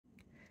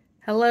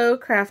Hello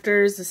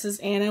crafters, this is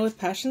Anna with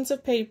Passions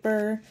of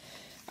Paper.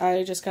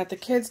 I just got the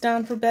kids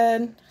down for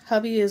bed.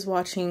 Hubby is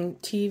watching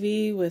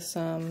TV with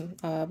some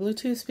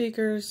Bluetooth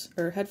speakers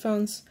or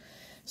headphones.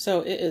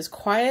 So it is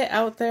quiet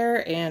out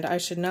there and I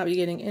should not be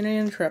getting any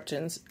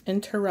interruptions.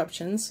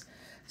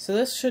 So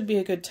this should be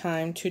a good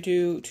time to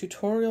do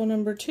tutorial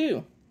number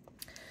 2.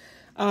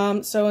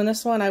 So in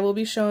this one I will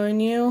be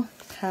showing you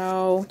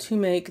how to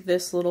make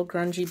this little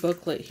grungy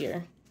booklet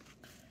here.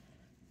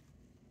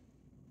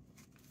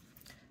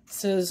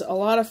 This is a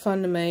lot of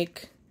fun to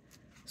make,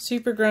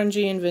 super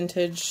grungy and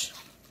vintage,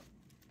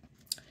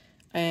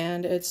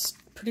 and it's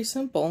pretty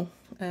simple,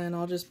 and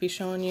I'll just be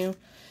showing you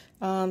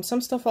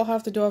some stuff I'll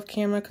have to do off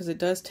camera because it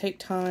does take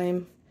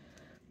time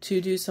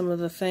to do some of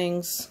the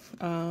things,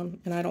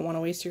 and I don't want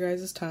to waste your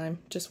guys' time.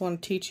 Just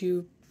want to teach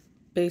you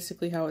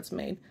basically how it's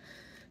made.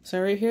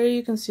 So right here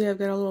you can see I've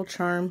got a little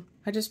charm.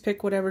 I just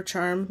pick whatever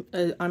charm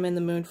I'm in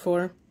the mood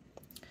for,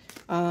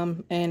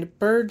 and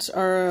birds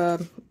are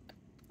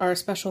a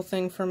special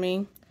thing for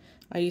me.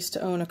 I used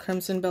to own a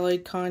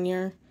crimson-bellied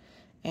conure,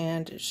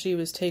 and she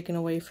was taken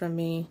away from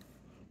me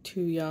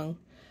too young.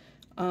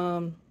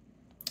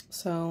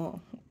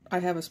 So I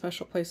have a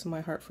special place in my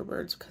heart for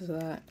birds because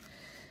of that.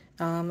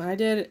 I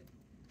did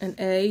an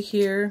A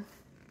here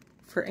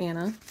for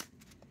Anna,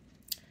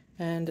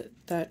 and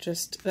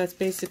that's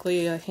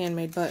basically a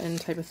handmade button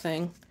type of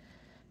thing.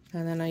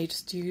 And then I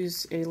just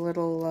use a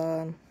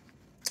little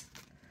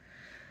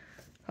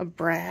a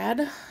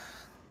brad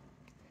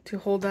to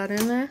hold that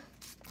in there.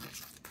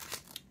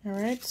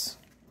 Alright,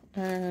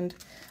 and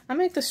I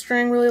make the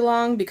string really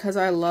long because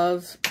I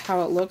love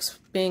how it looks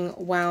being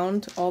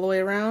wound all the way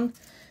around,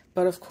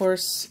 but of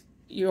course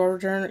your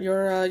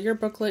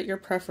booklet, your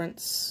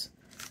preference.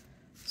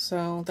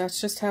 So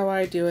that's just how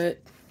I do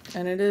it,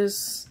 and it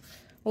is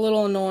a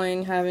little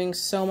annoying having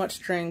so much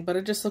string, but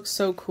it just looks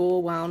so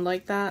cool wound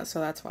like that, so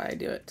that's why I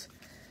do it.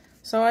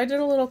 So I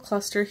did a little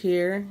cluster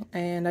here,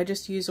 and I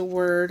just use a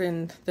word,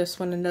 and this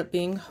one ended up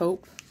being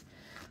hope.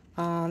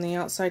 On the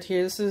outside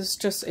here, this is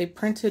just a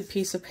printed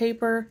piece of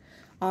paper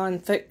on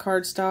thick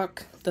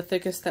cardstock, the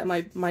thickest that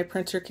my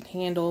printer can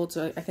handle. It's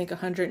I think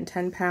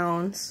 110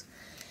 pounds.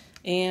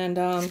 And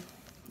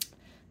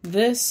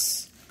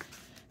this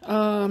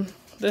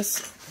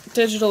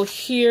digital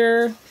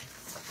here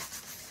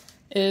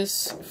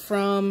is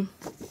from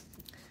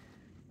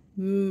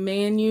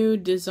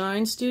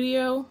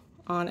ManuDesignStudio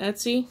on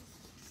Etsy,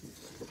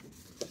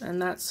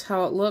 and that's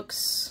how it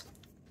looks.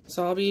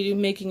 So I'll be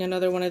making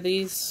another one of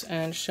these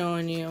and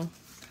showing you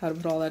how to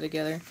put all that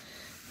together.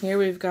 Here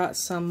we've got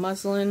some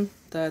muslin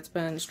that's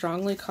been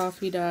strongly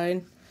coffee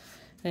dyed.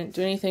 I didn't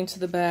do anything to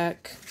the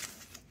back.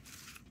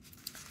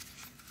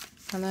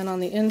 And then on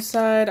the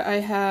inside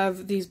I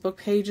have these book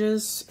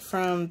pages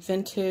from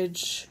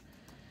vintage,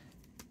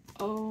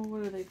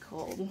 what are they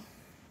called?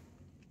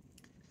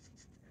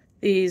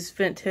 These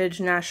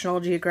vintage National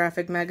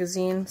Geographic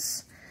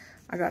magazines.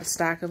 I got a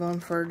stack of them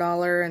for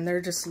 $1, and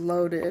they're just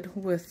loaded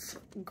with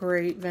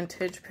great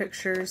vintage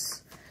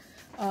pictures.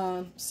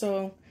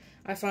 So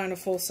I find a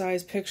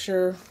full-size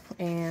picture,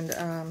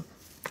 and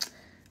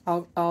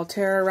I'll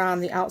tear around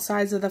the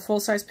outsides of the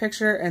full-size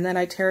picture, and then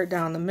I tear it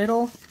down the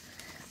middle,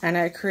 and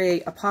I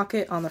create a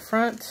pocket on the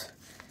front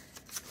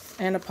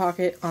and a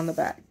pocket on the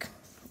back.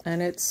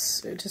 And it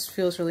just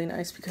feels really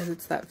nice because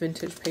it's that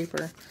vintage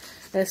paper.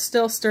 It's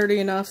still sturdy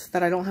enough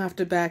that I don't have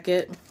to back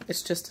it.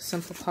 It's just a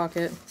simple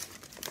pocket.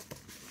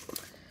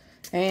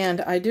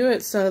 And I do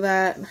it so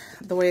that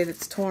the way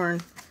it's torn,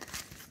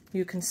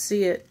 you can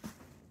see it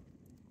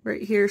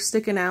right here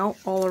sticking out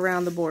all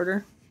around the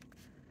border.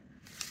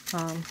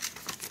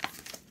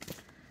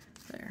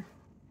 There.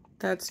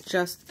 That's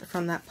just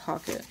from that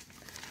pocket.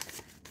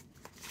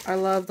 I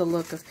love the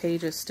look of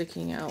pages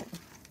sticking out.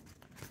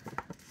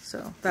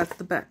 So that's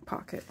the back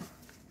pocket.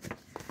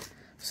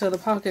 So the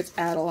pockets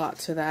add a lot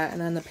to that,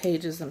 and then the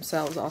pages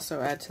themselves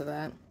also add to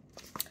that.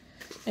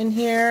 In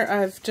here,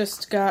 I've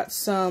just got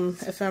some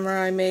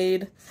ephemera I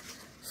made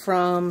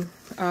from,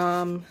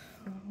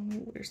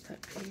 where's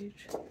that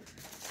page?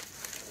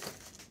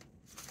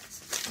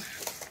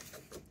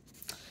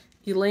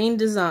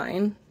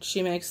 ElaneDesign.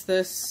 She makes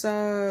this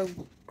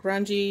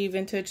grungy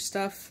vintage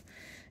stuff.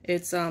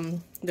 It's I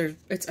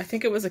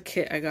think it was a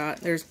kit I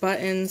got. There's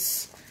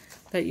buttons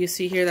that you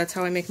see here. That's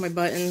how I make my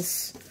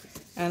buttons.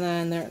 And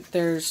then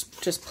there's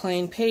just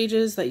plain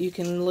pages that you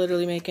can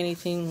literally make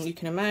anything you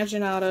can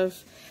imagine out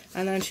of.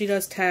 And then she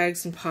does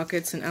tags and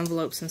pockets and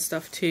envelopes and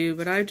stuff too,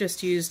 but I've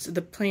just used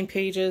the plain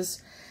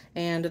pages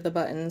and the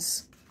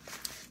buttons.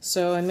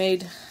 So I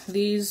made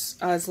these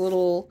as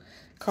little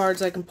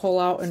cards I can pull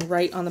out and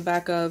write on the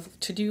back of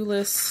to-do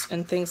lists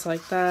and things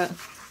like that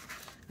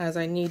as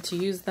I need to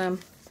use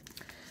them.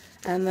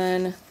 And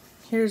then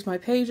here's my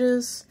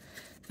pages.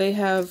 They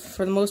have,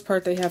 for the most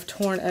part, they have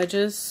torn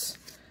edges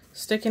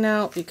sticking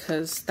out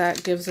because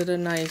that gives it a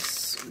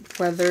nice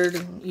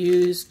weathered,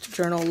 used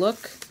journal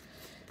look.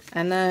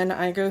 And then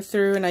I go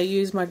through and I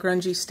use my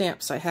grungy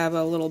stamps. I have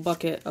a little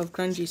bucket of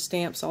grungy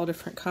stamps, all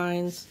different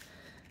kinds,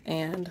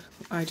 and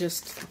I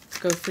just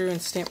go through and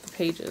stamp the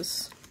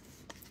pages.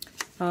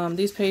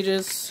 These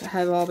pages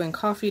have all been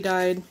coffee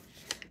dyed,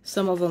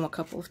 some of them a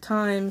couple of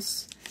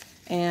times,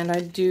 and I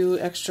do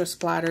extra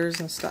splatters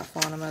and stuff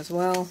on them as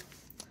well.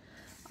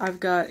 I've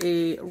got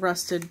a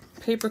rusted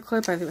paper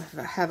clip. I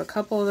have a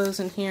couple of those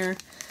in here,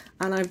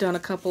 and I've done a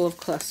couple of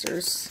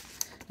clusters.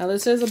 Now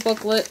this is a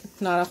booklet,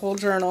 not a whole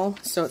journal,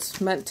 so it's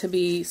meant to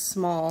be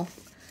small,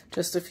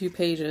 just a few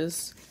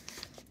pages.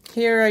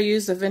 Here I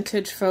used a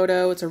vintage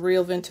photo, it's a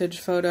real vintage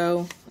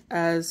photo,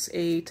 as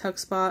a tuck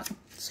spot,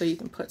 so you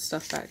can put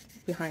stuff back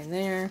behind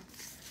there.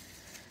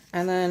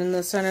 And then in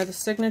the center of the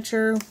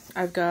signature,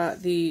 I've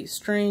got the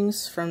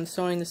strings from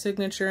sewing the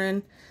signature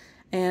in,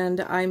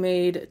 and I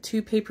made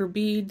 2 paper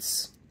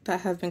beads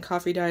that have been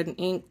coffee dyed and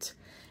inked,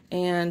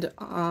 and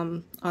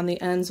on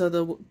the ends of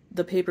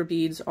the paper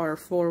beads are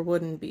 4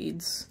 wooden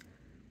beads.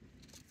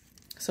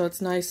 So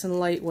it's nice and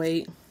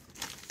lightweight.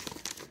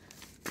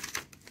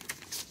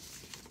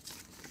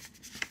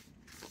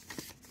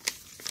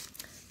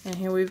 And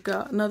here we've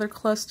got another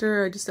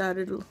cluster. I just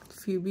added a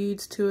few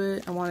beads to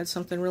it. I wanted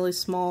something really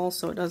small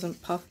so it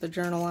doesn't puff the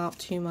journal out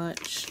too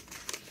much.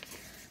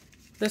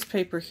 This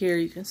paper here,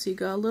 you can see,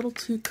 got a little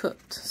too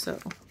cooked, so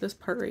this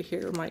part right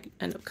here might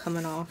end up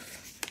coming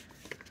off.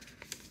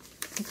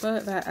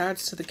 But that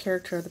adds to the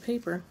character of the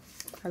paper.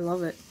 I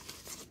love it.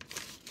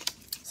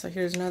 So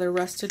here's another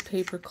rusted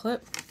paper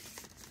clip.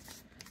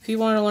 If you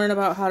want to learn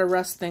about how to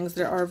rust things,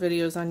 there are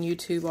videos on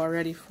YouTube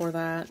already for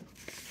that.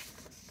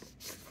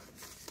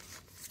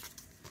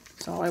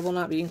 So I will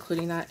not be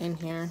including that in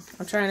here.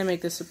 I'm trying to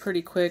make this a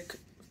pretty quick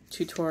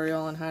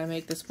tutorial on how to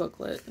make this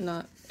booklet,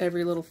 not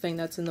every little thing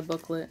that's in the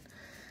booklet.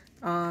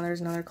 There's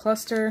another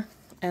cluster,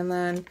 and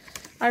then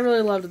I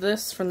really loved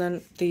this from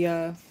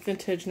the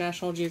vintage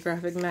National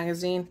Geographic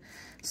magazine,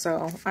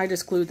 so I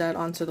just glued that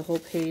onto the whole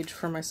page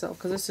for myself,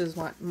 because this is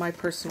my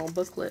personal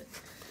booklet.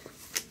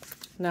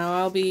 Now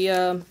I'll be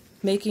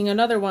making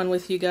another one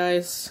with you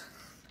guys.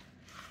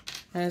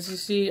 As you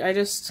see, I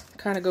just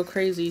kind of go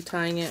crazy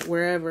tying it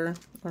wherever,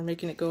 or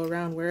making it go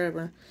around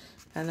wherever.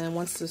 And then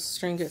once the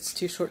string gets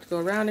too short to go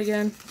around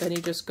again, then you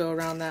just go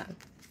around that.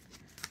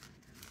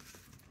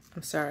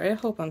 I'm sorry, I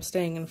hope I'm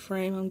staying in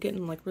frame. I'm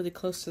getting like really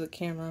close to the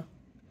camera.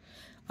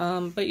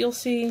 But you'll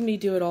see me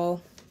do it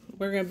all.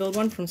 We're going to build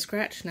one from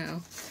scratch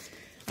now.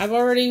 I've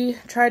already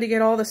tried to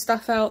get all the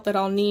stuff out that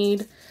I'll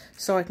need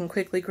so I can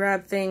quickly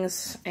grab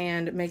things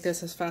and make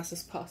this as fast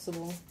as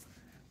possible.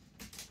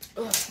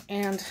 Ugh,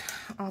 and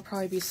I'll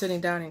probably be sitting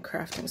down and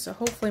crafting, so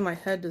hopefully my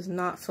head does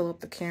not fill up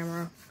the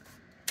camera.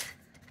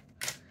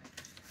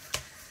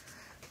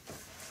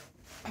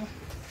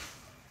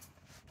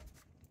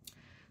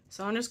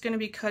 So I'm just going to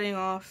be cutting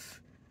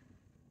off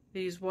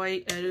these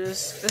white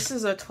edges. This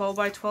is a 12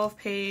 by 12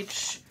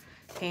 page,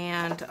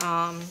 and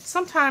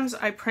sometimes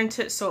I print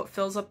it so it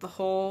fills up the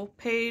whole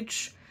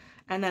page,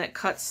 and then it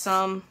cuts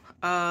some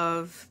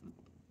of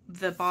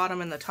the bottom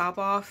and the top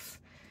off.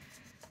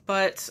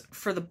 But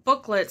for the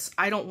booklets,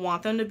 I don't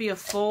want them to be a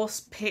full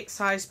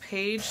size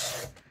page.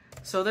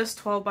 So this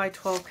 12 by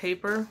 12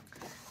 paper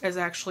is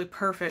actually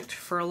perfect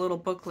for a little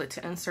booklet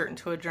to insert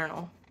into a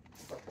journal.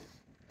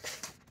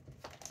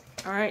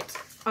 Alright,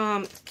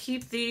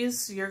 keep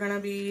these. You're going to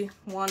be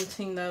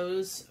wanting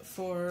those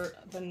for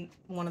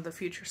one of the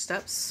future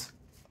steps.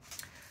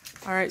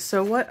 Alright,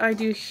 so what I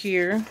do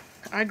here,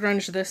 I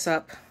grunge this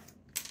up.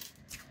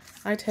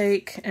 I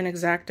take an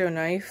X-Acto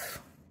knife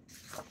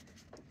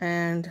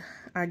and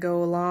I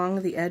go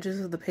along the edges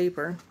of the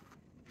paper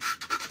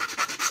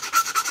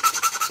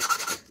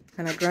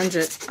and I grunge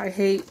it. I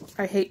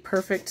hate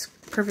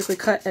perfectly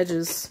cut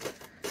edges,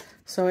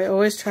 so I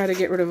always try to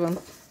get rid of them.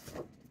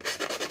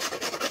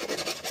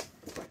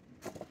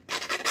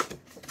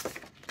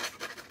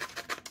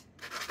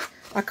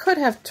 I could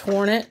have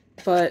torn it,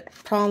 but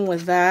problem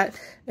with that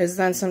is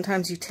then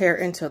sometimes you tear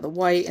into the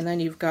white and then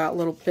you've got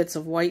little bits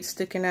of white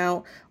sticking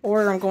out,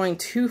 or I'm going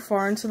too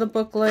far into the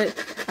booklet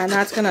and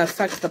that's going to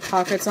affect the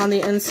pockets on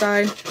the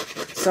inside,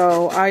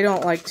 so I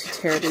don't like to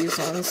tear these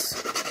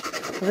ones.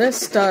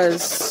 This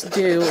does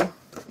do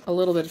a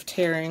little bit of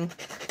tearing,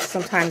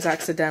 sometimes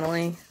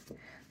accidentally.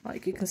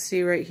 Like you can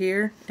see right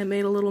here, it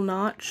made a little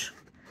notch,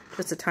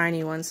 just a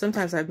tiny one.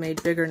 Sometimes I've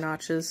made bigger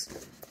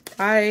notches.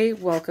 I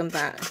welcome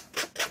that,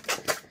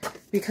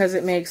 because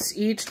it makes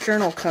each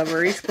journal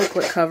cover, each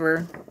booklet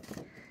cover,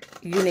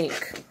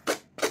 unique.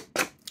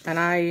 And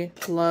I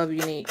love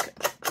unique.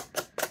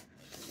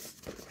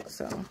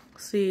 So,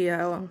 see,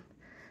 I'm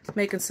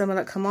making some of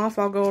that come off.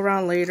 I'll go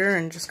around later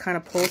and just kind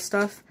of pull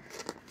stuff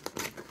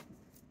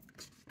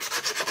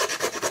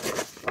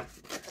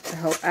to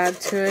help add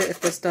to it if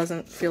this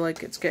doesn't feel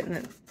like it's getting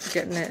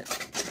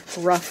it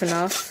rough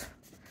enough.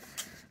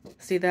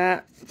 See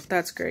that?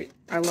 That's great.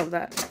 I love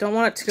that. Don't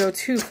want it to go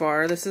too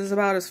far. This is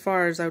about as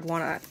far as I would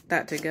want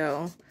that to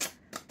go.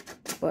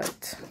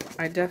 But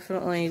I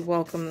definitely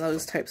welcome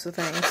those types of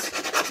things.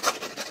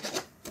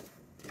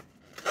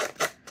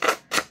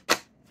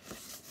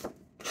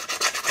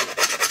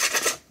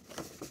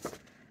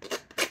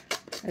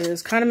 It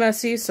is kind of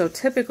messy, so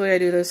typically I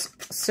do this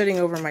sitting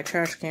over my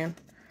trash can.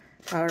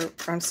 Or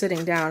I'm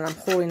sitting down, I'm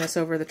holding this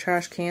over the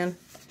trash can.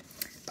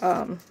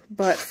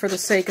 But for the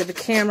sake of the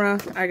camera,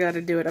 I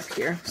gotta do it up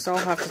here. So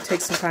I'll have to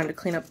take some time to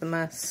clean up the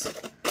mess.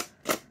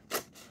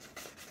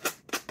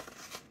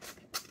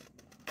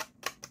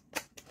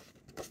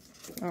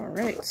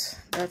 Alright,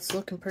 that's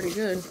looking pretty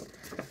good.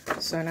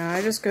 So now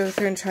I just go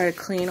through and try to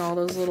clean all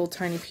those little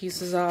tiny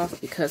pieces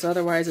off, because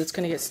otherwise it's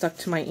going to get stuck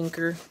to my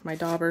inker, my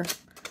dauber,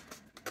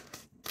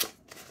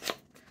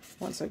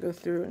 once I go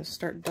through and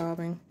start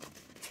daubing.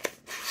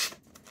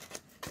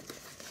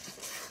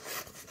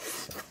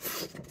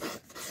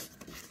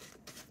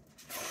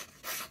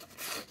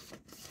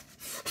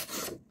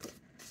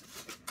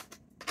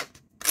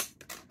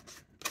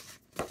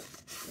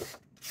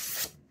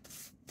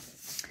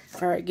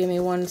 Alright, give me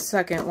 1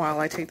 second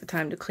while I take the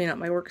time to clean up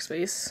my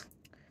workspace.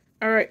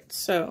 Alright,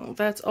 so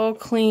that's all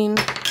clean.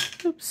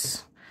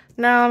 Oops.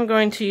 Now I'm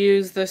going to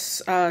use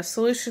this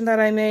solution that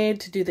I made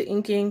to do the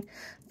inking.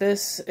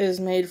 This is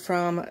made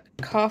from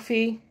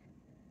coffee,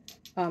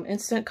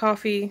 instant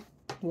coffee,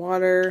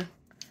 water,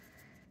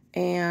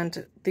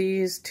 and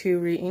these 2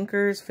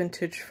 re-inkers,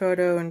 Vintage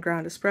Photo and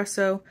Ground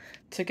Espresso,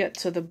 to get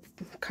to the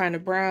kind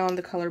of brown,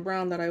 the color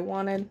brown that I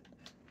wanted.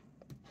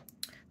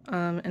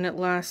 And it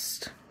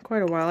lasts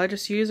quite a while. I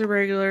just use a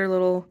regular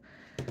little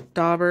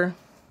dauber.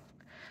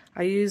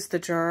 I use the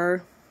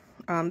jar.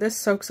 This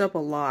soaks up a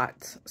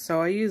lot,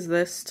 so I use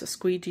this to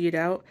squeegee it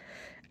out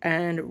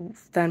and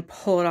then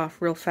pull it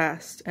off real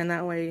fast, and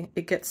that way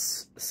it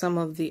gets some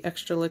of the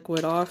extra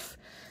liquid off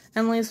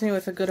and leaves me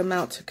with a good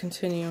amount to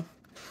continue.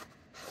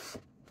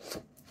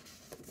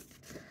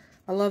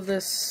 I love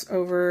this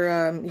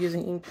over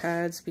using ink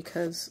pads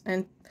because,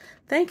 and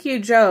thank you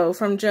Joe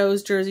from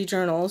Joe's Jersey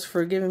Journals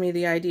for giving me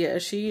the idea.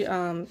 She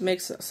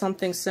makes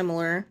something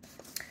similar,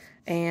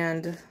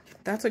 and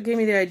that's what gave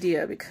me the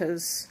idea,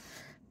 because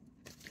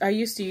I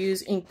used to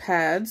use ink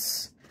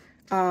pads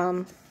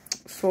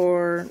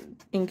for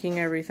inking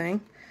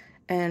everything,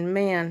 and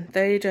man,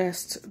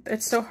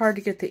 it's so hard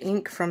to get the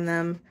ink from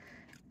them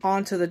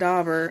onto the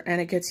dauber, and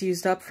it gets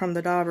used up from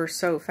the dauber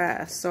so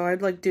fast. So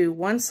I'd like do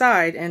one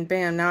side and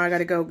bam, now I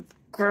gotta go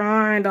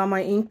grind on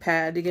my ink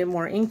pad to get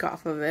more ink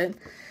off of it,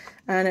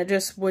 and it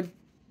just would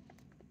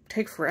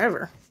take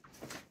forever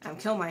and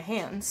kill my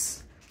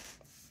hands.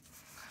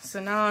 So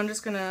now I'm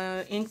just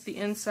gonna ink the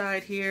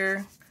inside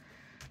here,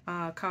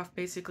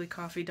 basically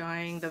coffee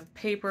dyeing the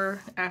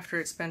paper after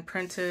it's been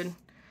printed.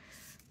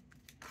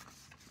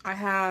 I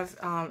have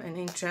an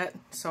inkjet,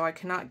 so I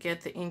cannot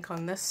get the ink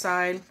on this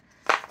side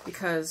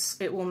because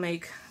it will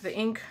make the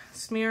ink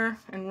smear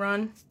and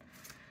run,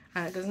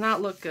 and it does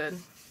not look good.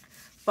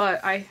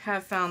 But I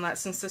have found that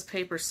since this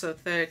paper is so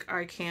thick,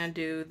 I can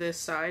do this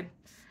side,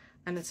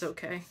 and it's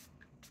okay.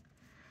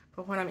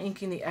 But when I'm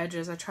inking the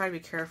edges, I try to be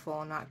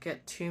careful and not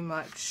get too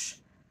much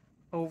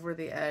over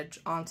the edge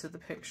onto the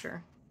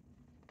picture.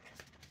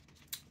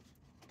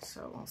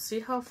 So we'll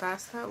see how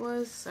fast that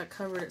was. I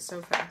covered it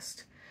so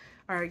fast.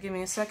 Alright, give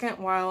me a second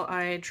while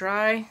I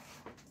dry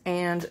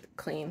and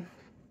clean.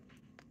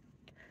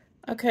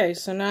 Okay,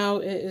 so now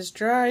it is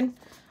dried.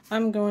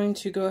 I'm going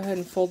to go ahead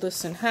and fold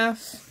this in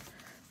half.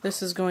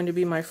 This is going to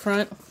be my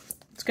front.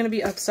 It's going to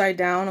be upside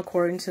down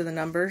according to the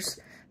numbers,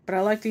 but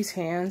I like these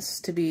hands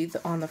to be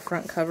on the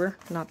front cover,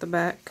 not the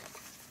back.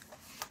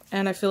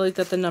 And I feel like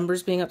that the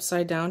numbers being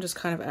upside down just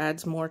kind of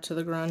adds more to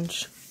the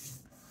grunge.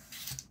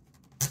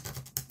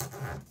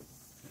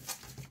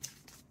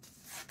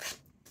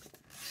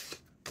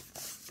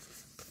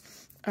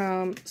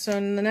 So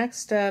the next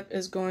step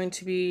is going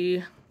to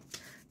be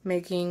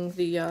making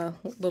the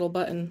little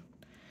button.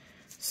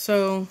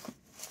 So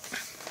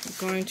I'm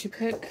going to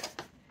pick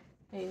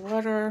a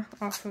letter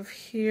off of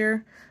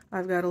here.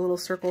 I've got a little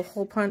circle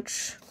hole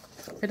punch.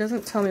 It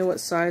doesn't tell me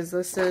what size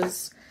this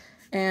is,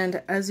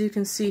 and as you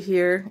can see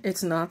here,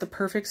 it's not the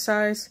perfect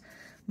size,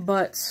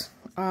 but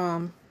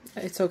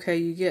it's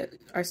okay.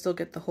 I still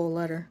get the whole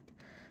letter.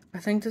 I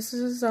think this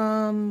is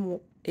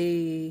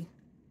a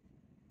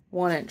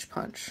 1-inch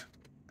punch.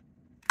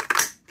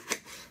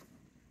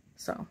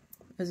 So,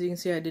 as you can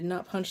see, I did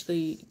not punch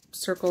the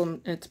circle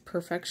in its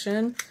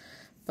perfection,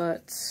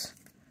 but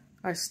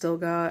I still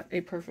got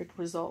a perfect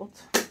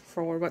result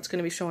for what's going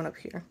to be showing up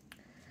here.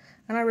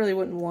 And I really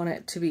wouldn't want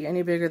it to be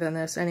any bigger than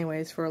this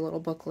anyways for a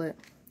little booklet.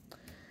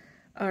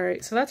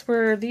 Alright, so that's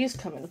where these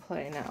come into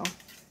play now.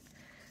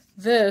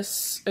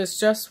 This is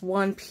just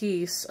one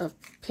piece of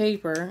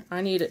paper.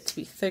 I need it to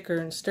be thicker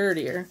and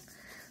sturdier.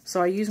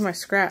 So I use my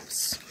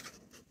scraps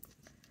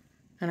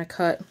and I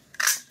cut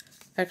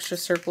extra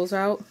circles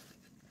out.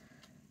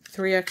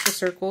 3 extra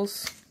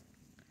circles,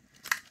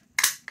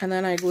 and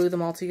then I glue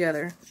them all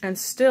together. And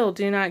still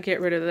do not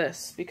get rid of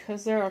this,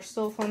 because there are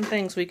still fun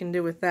things we can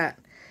do with that.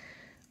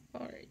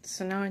 Alright,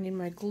 so now I need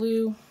my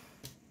glue,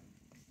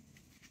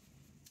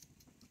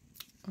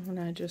 and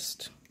I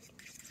just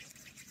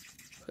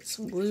put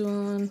some glue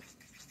on.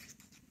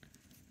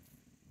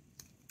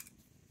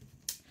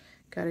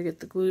 Gotta get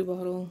the glue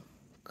bottle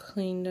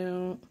cleaned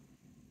out.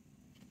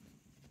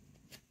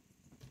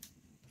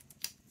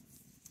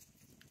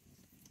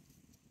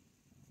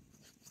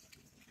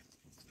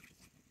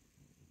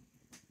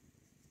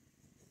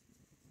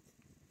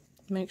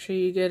 Make sure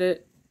you get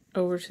it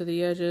over to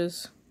the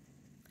edges.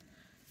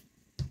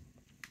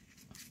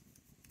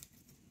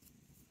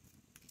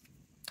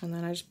 And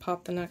then I just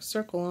pop the next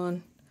circle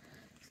on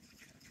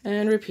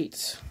and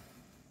repeat.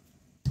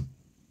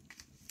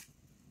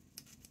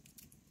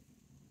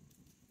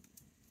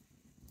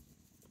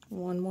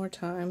 One more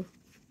time.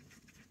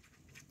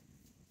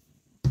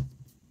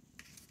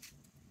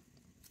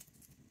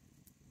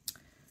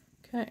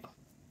 Okay.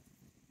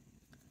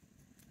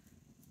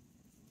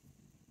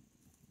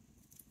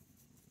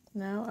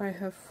 Now I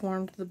have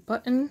formed the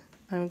button.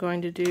 I'm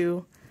going to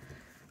do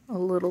a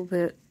little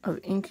bit of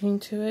inking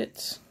to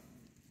it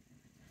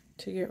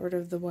to get rid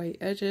of the white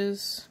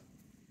edges.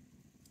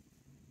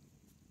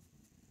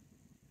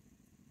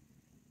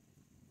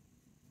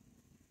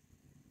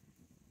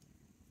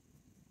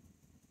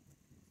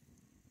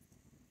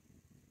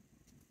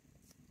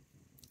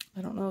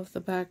 I don't know if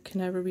the back can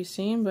ever be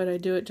seen, but I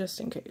do it just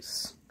in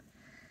case.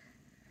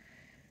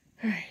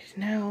 Alright,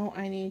 now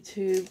I need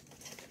to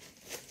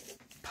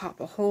pop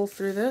a hole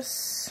through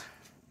this.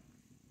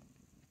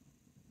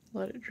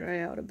 Let it dry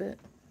out a bit.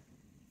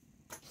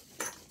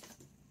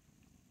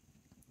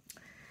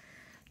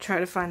 Try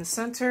to find the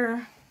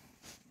center.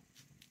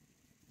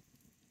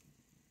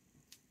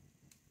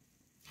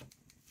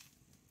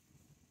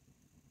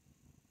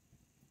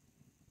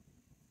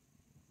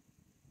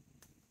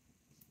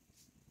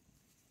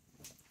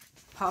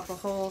 Pop a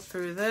hole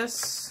through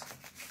this.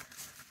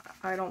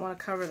 I don't want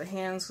to cover the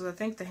hands because I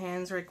think the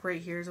hands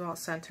right here is about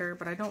center,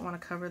 but I don't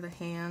want to cover the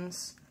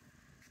hands.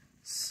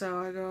 So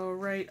I go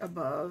right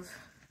above.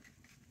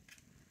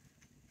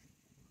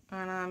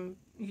 And I'm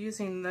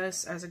using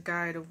this as a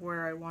guide of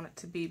where I want it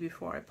to be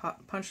before I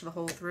punch the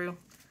hole through.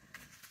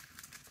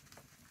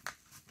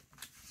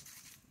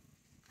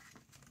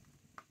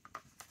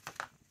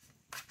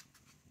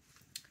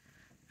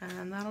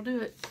 And that'll do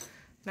it.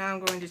 Now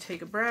I'm going to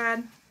take a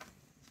brad.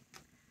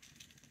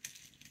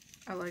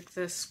 I like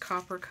this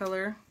copper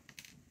color.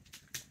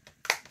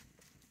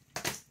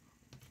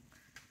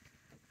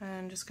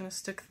 I'm just going to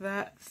stick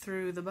that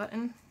through the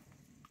button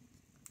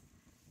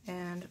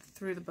and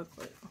through the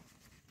booklet.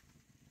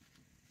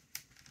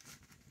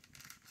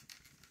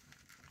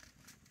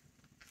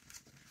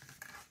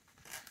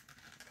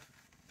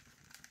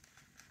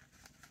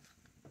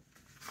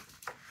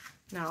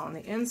 Now on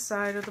the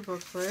inside of the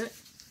booklet,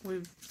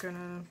 we're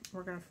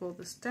gonna fold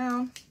this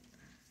down,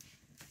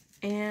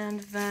 and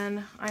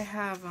then I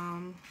have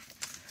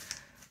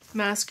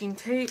masking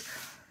tape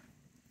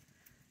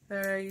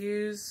that I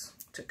use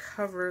to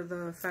cover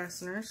the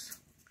fasteners.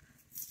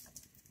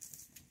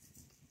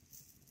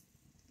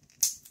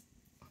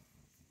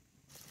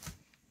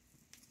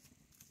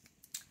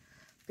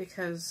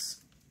 Because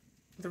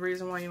the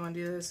reason why you want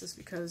to do this is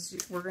because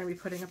we're going to be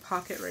putting a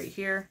pocket right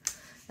here,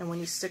 and when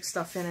you stick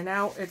stuff in and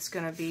out, it's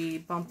going to be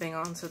bumping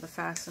onto the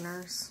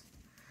fasteners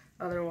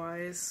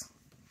otherwise,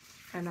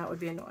 and that would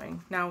be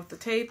annoying. Now with the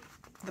tape,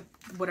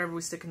 whatever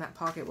we stick in that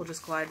pocket will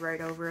just glide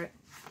right over it.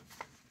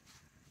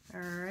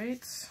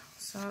 Alright,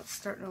 so it's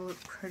starting to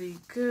look pretty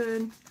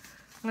good.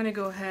 I'm going to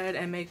go ahead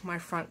and make my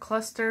front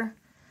cluster.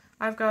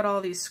 I've got all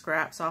these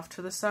scraps off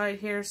to the side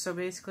here, so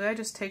basically I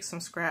just take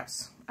some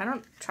scraps.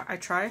 I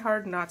try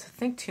hard not to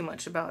think too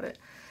much about it.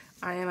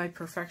 I am a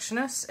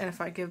perfectionist, and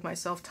if I give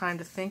myself time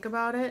to think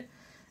about it,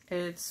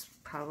 it's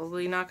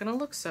probably not going to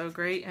look so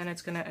great, and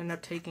it's going to end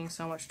up taking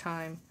so much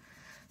time.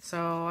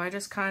 So I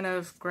just kind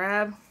of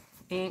grab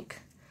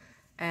ink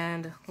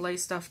and lay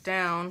stuff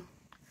down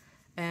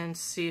and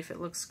see if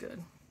it looks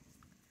good.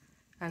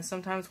 And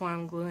sometimes when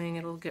I'm gluing,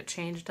 it'll get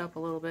changed up a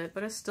little bit,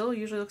 but it still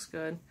usually looks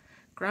good.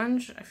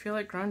 Grunge, I feel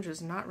like grunge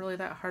is not really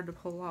that hard to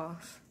pull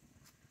off.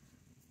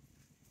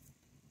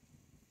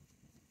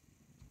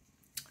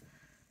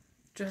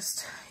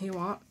 Just, you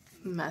want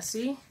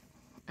messy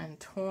and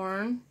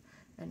torn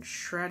and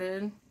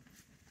shredded,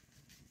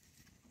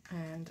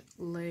 and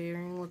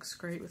layering looks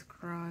great with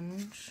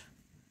grunge.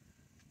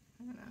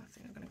 And I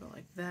think I'm going to go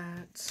like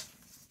that.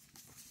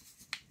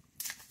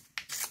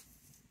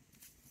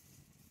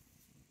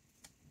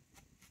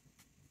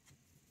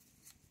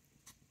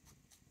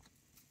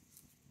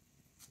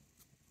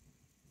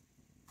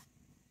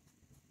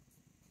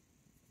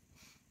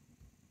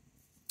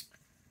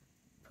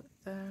 Put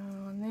that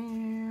on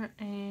there,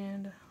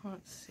 and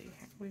let's see here.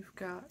 We've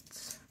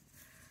got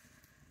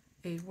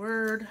a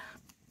word.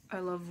 I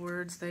love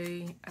words.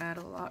 They add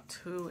a lot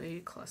to a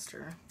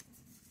cluster.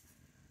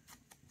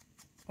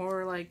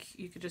 Or like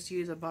you could just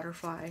use a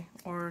butterfly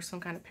or some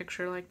kind of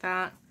picture like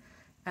that,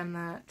 and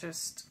that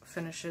just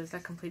finishes,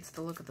 that completes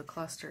the look of the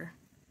cluster.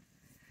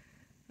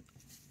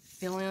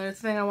 The only other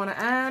thing I want to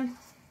add,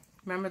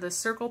 remember this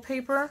circle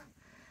paper?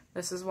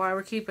 This is why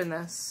we're keeping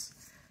this.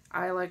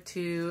 I like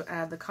to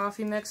add the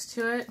coffee mix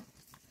to it,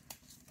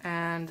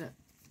 and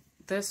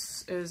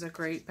this is a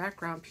great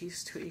background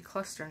piece to a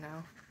cluster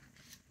now.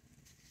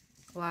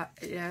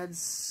 It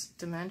adds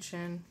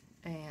dimension,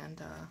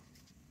 and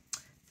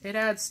it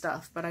adds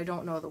stuff, but I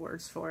don't know the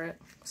words for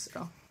it,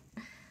 so.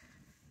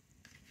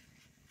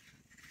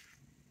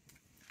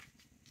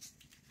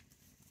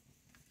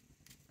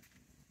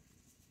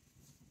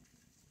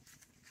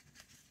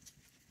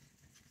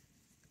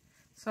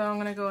 So I'm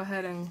gonna go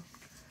ahead and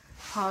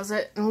pause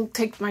it and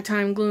take my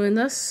time gluing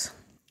this.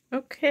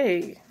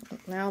 Okay,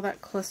 now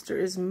that cluster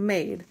is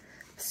made.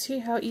 See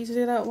how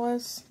easy that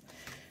was?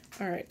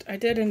 Alright, I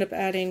did end up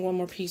adding one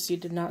more piece you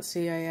did not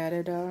see. I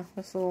added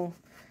this little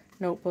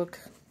notebook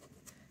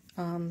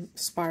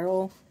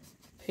spiral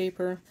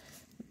paper,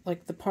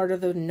 like the part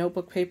of the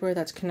notebook paper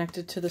that's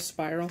connected to the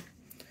spiral.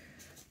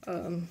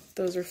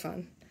 Those are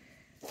fun.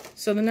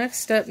 So the next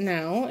step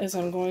now is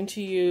I'm going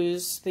to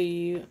use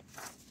the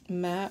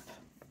map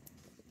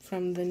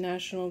from the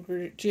National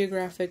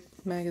Geographic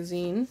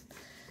magazine.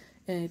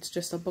 And it's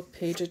just a book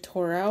page I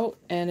tore out,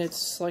 and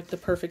it's like the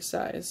perfect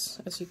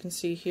size, as you can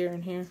see here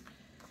and here.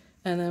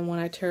 And then when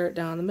I tear it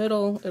down the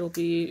middle, it'll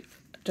be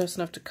just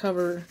enough to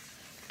cover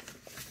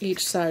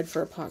each side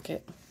for a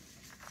pocket.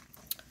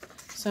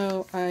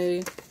 So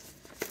I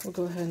will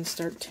go ahead and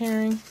start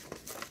tearing.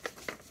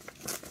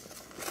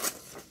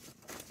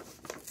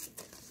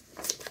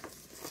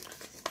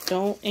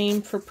 Don't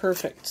aim for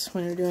perfect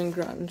when you're doing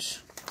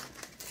grunge,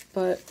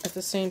 but at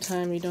the same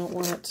time you don't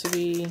want it to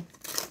be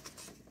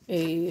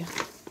a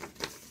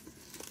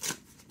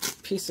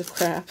piece of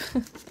crap.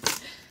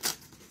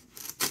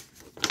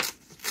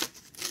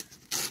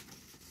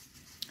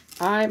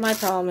 My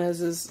problem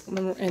is,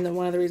 and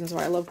one of the reasons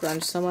why I love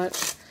grunge so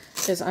much,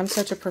 is I'm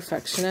such a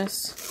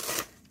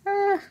perfectionist.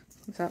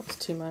 That was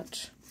too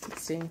much.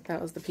 Let's see,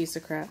 that was the piece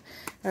of crap.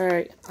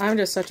 Alright, I'm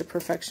just such a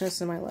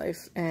perfectionist in my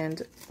life,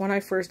 and when I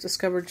first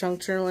discovered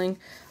junk journaling,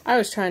 I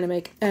was trying to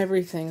make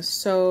everything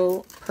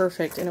so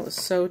perfect, and it was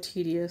so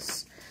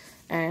tedious.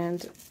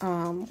 And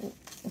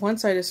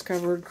once I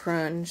discovered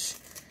grunge,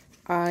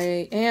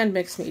 and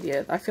mixed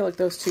media, I feel like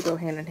those two go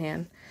hand in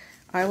hand.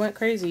 I went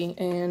crazy,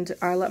 and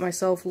I let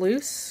myself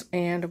loose,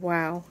 and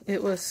wow,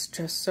 it was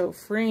just so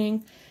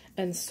freeing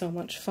and so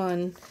much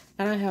fun,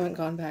 and I haven't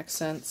gone back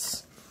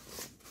since.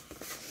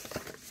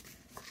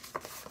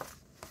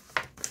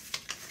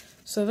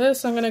 So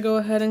this I'm going to go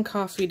ahead and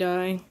coffee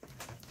dye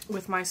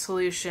with my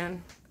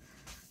solution.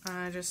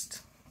 I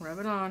just rub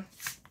it on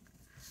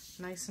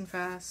nice and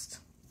fast.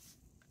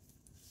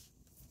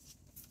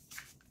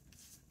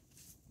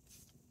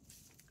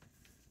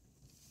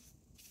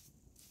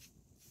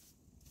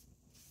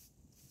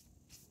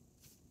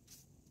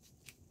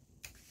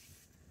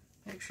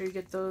 Make sure you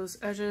get those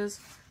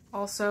edges.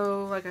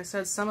 Also, like I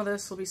said, some of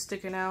this will be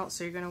sticking out,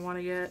 so you're going to want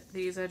to get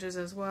these edges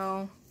as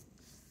well.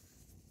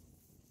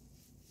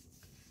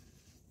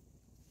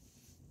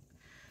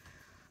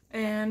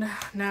 And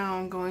now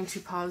I'm going to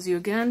pause you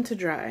again to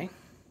dry.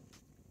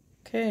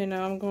 Okay,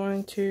 now I'm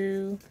going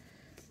to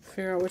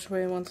figure out which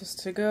way I want this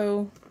to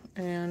go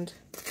and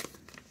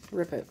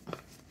rip it.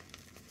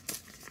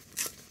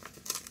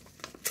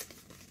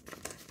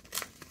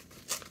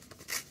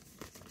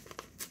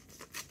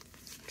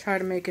 Try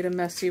to make it a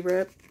messy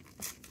rip.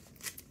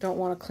 Don't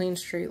want a clean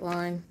straight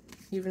line.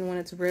 Even when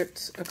it's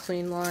ripped, a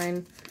clean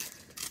line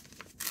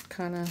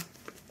kind of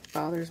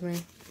bothers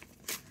me.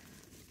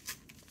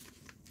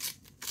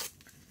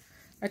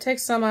 I take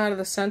some out of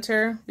the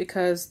center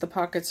because the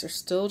pockets are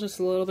still just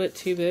a little bit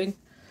too big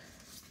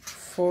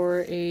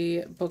for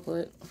a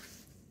booklet.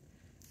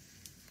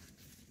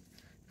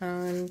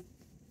 I'm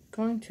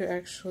going to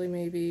actually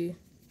maybe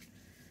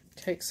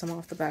take some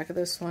off the back of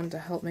this one to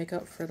help make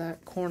up for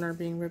that corner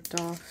being ripped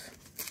off.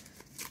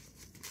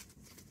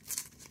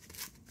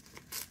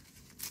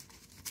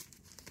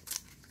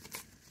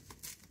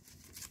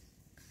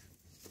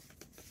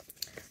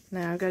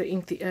 Now I've got to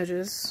ink the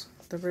edges,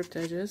 the ripped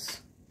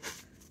edges,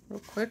 real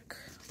quick.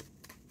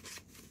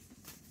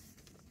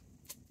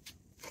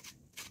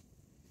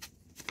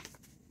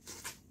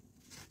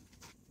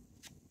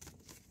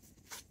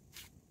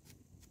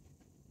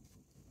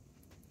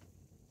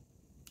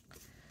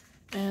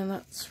 And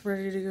that's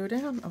ready to go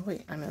down. Oh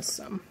wait, I missed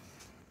some.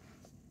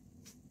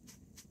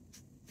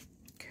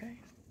 Okay.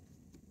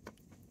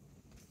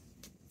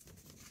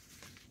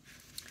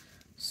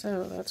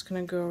 So that's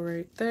gonna go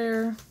right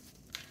there.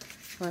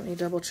 Let me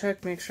double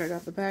check, make sure I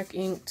got the back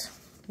inked.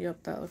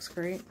 Yep, that looks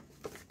great.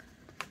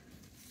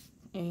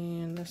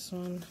 And this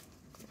one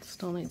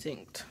still needs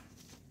inked.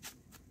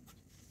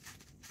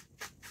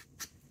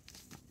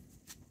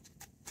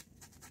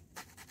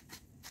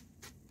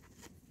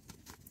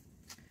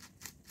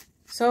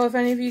 So if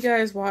any of you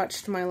guys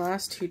watched my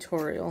last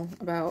tutorial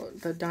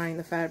about the dyeing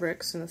the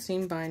fabrics and the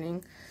seam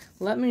binding,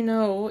 let me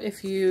know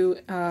if you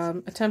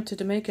attempted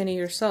to make any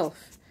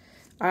yourself.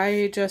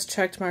 I just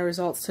checked my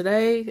results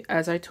today.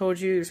 As I told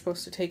you, you're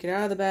supposed to take it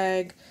out of the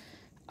bag,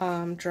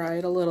 dry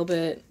it a little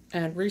bit,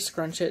 and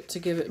re-scrunch it to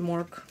give it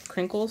more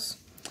crinkles.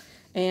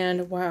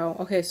 And wow,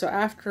 okay, so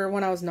after,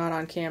 when I was not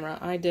on camera,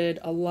 I did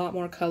a lot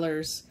more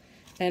colors,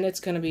 and it's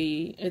gonna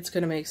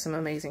make some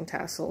amazing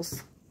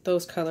tassels.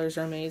 Those colors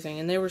are amazing,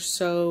 and they were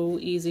so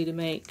easy to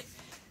make.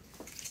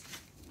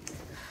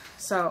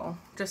 So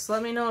just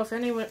let me know if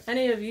any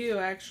of you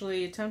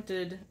actually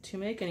attempted to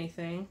make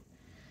anything,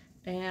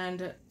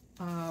 and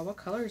what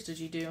colors did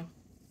you do?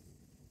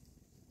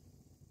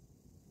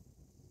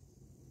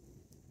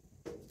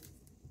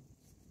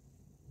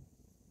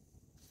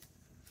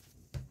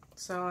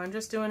 So I'm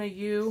just doing a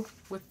U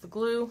with the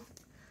glue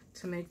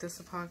to make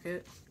this a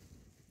pocket.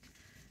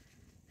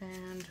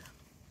 And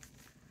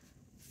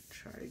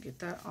try to get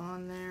that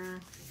on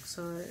there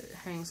so that it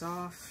hangs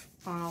off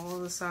on all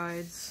of the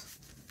sides.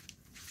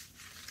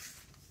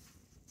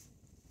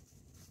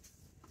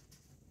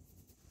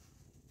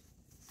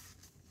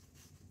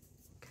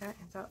 Okay,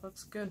 that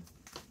looks good.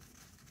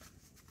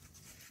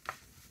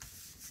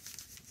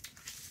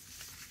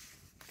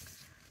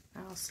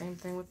 Now, same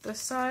thing with this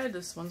side.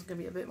 This one's going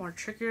to be a bit more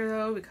trickier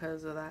though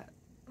because of that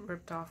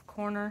ripped off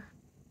corner.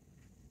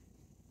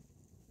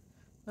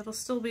 It'll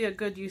still be a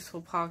good,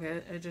 useful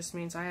pocket. It just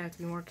means I have to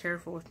be more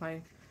careful with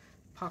my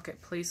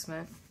pocket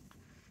placement.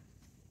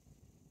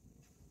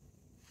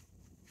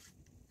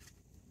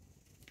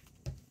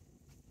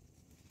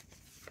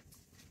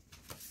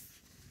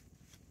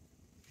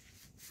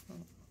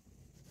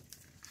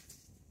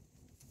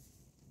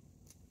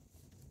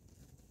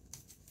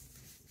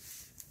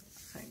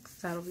 I think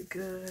that'll be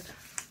good.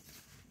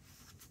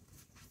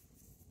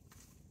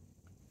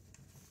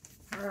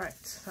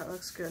 Alright, that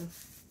looks good.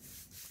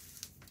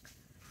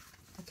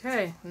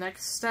 Okay,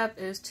 next step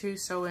is to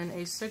sew in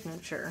a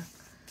signature.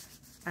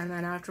 And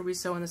then after we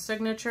sew in the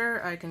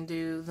signature, I can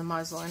do the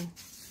muslin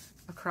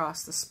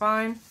across the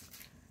spine.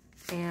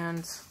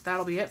 And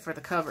that'll be it for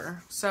the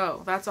cover.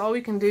 So that's all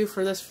we can do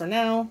for this for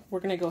now.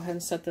 We're going to go ahead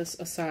and set this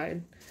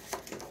aside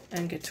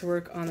and get to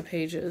work on the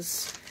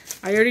pages.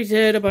 I already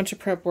did a bunch of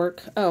prep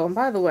work. Oh, and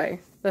by the way,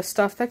 the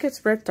stuff that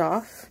gets ripped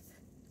off,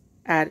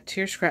 add it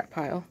to your scrap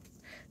pile.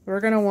 We're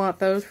going to want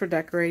those for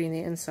decorating the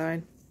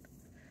inside.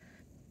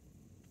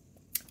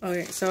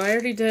 Okay, so I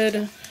already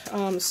did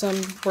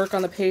some work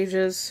on the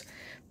pages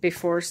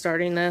before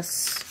starting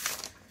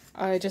this.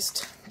 I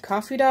just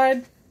coffee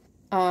dyed,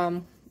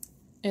 and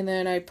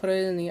then I put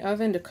it in the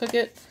oven to cook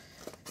it.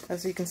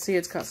 As you can see,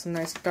 it's got some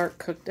nice dark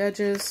cooked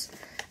edges.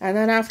 And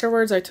then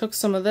afterwards, I took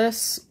some of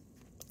this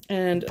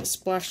and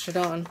splashed it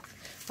on.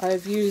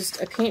 I've used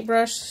a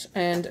paintbrush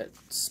and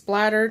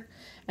splattered,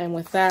 and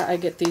with that, I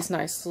get these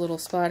nice little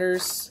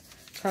splatters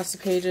across the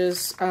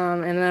pages.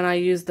 And then I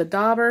use the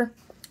dauber,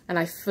 and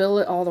I fill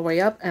it all the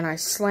way up, and I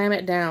slam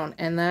it down,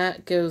 and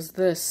that gives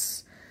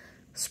this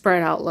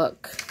spread out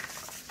look.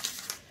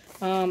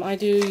 I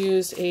do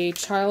use a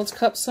child's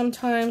cup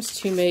sometimes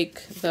to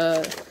make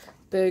the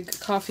big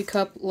coffee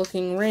cup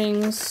looking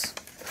rings.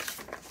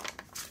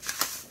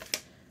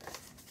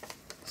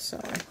 So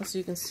as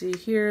you can see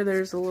here,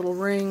 there's a little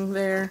ring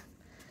there.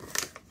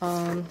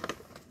 And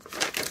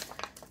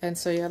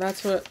so yeah,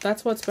 that's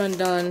what's been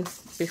done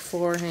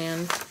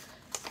beforehand.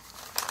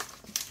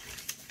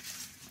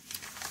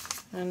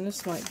 And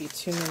this might be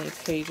too many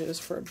pages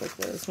for a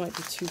booklet. This might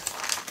be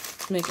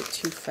make it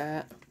too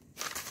fat.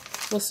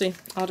 We'll see.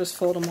 I'll just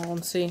fold them all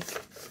and see.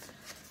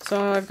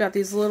 So I've got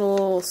these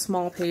little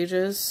small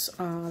pages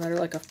that are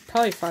like a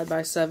probably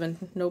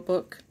 5x7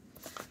 notebook.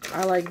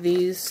 I like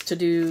these to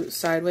do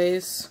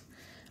sideways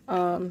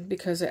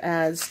because it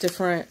adds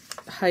different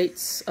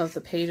heights of the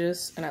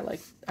pages, and I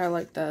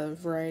like the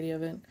variety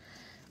of it.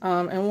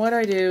 And what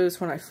I do is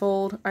when I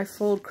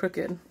fold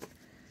crooked.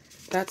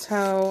 That's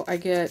how I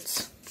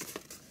get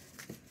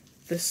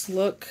this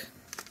look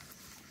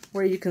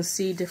where you can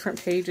see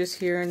different pages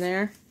here and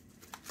there.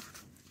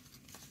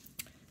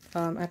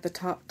 At the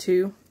top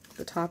too,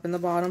 the top and the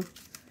bottom.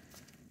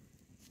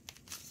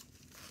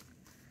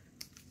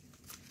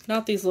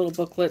 Not these little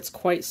booklets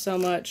quite so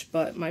much,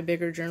 but my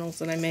bigger journals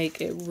that I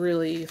make, it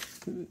really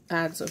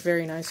adds a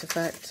very nice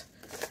effect.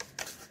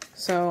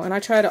 So, and I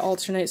try to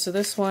alternate, so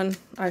this one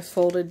I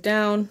folded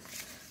down,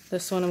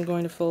 this one I'm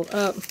going to fold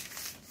up,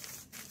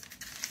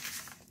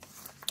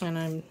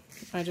 and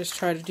I just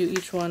try to do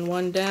each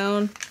one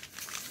down,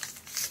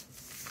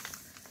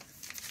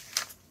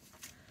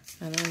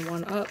 and then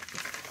one up.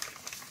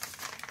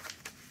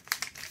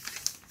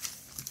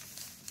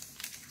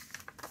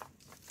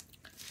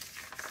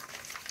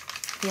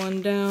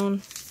 One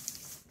down,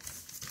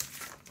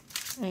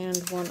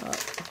 and one up.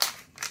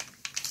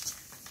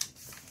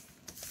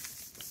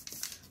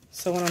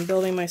 So when I'm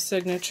building my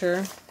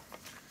signature,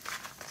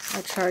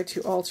 I try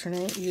to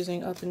alternate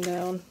using up and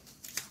down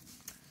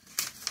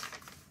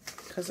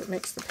because it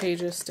makes the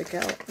pages stick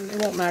out. And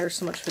it won't matter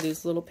so much for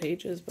these little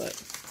pages,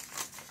 but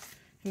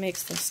it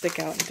makes them stick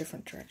out in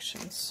different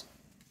directions.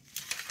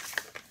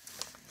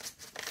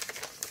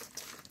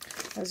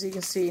 As you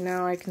can see,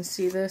 now I can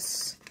see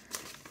this.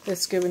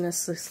 It's giving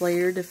us this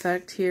layered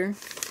effect here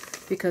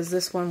because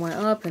this one went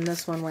up and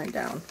this one went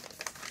down.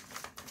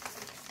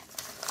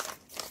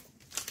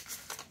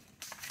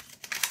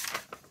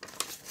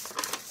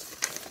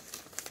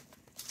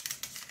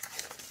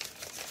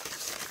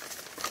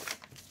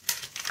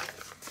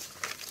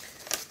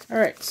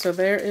 Alright, so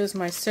there is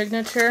my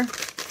signature.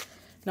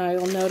 Now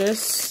you'll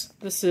notice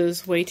this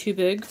is way too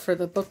big for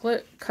the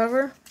booklet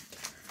cover,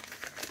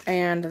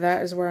 and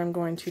that is where I'm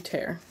going to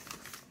tear.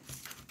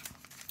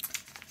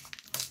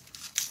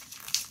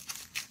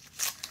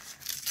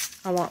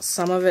 I want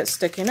some of it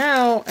sticking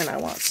out, and I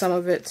want some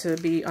of it to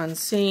be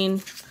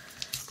unseen,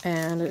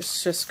 and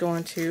it's just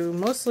going to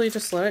mostly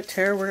just let it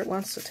tear where it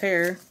wants to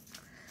tear.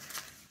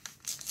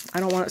 I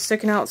don't want it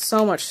sticking out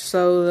so much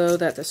so, though,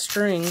 that the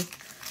string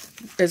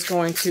is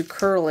going to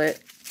curl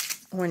it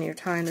when you're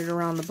tying it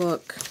around the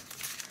book.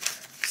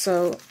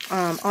 So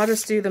I'll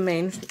just do the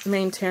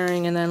main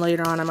tearing, and then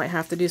later on I might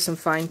have to do some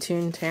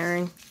fine-tuned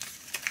tearing.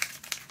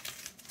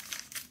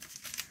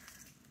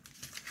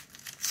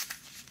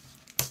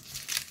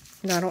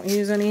 Now, I don't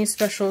use any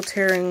special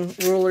tearing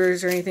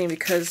rulers or anything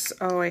because,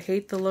 oh, I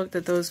hate the look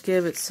that those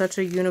give. It's such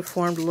a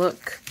uniformed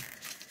look.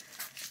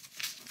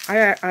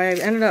 I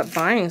ended up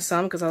buying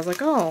some because I was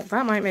like, oh,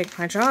 that might make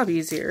my job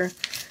easier.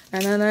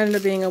 And then that ended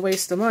up being a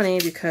waste of money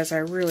because I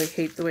really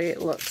hate the way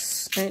it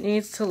looks. It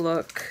needs to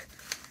look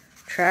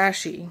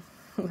trashy.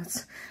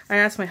 I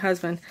asked my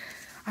husband,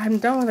 I'm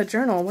done with the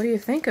journal. What do you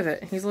think of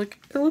it? He's like,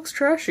 it looks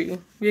trashy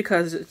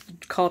because it's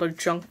called a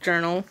junk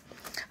journal.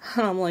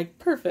 And I'm like,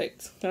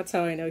 perfect. That's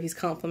how I know he's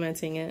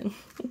complimenting it.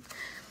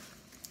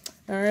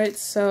 Alright,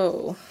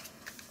 so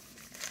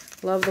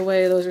love the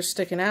way those are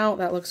sticking out.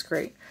 That looks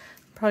great.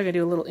 Probably gonna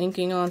do a little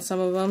inking on some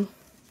of them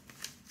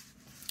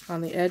on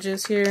the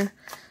edges here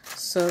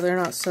so they're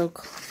not so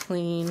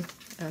clean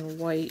and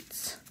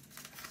white.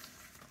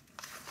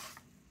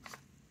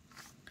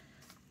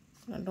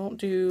 Now, don't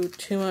do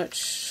too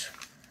much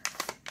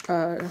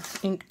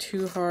ink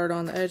too hard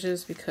on the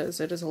edges because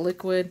it is a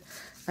liquid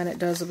and it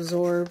does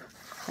absorb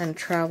and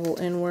travel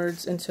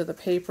inwards into the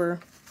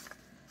paper.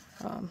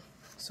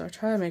 So I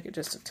try to make it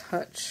just a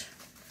touch.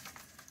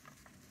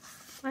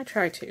 I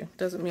try to,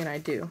 doesn't mean I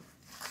do.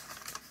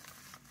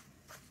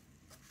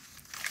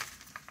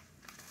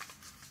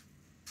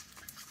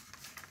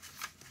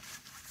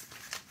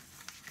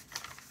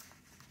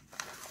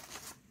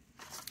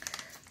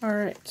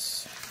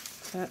 Alright,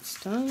 that's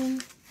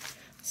done.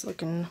 It's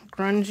looking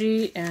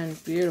grungy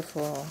and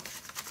beautiful.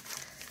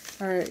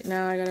 Alright,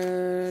 now I'm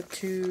going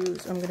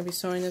to be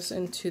sewing this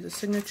into the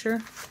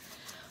signature.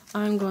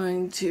 I'm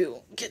going to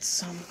get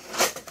some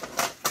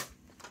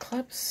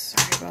clips.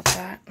 Sorry about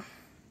that.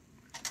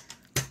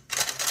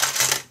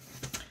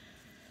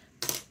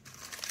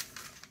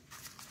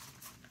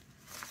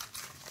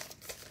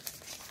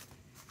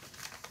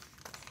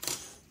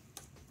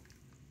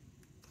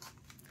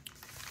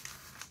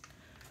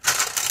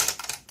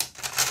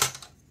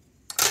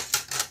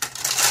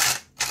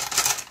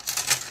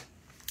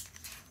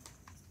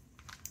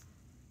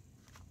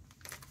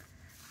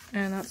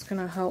 And that's going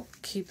to help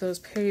keep those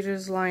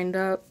pages lined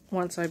up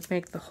once I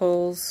make the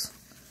holes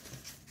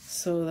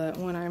so that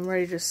when I'm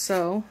ready to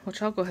sew,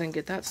 which I'll go ahead and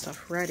get that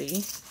stuff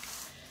ready.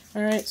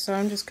 Alright, so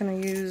I'm just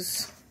going to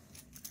use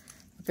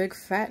a big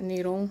fat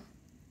needle.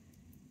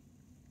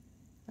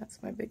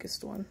 That's my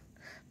biggest one.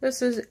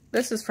 This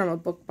is from a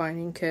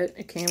bookbinding kit.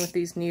 It came with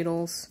these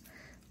needles.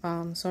 So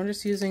I'm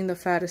just using the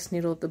fattest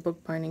needle the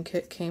bookbinding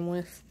kit came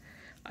with.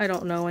 I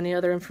don't know any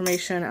other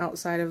information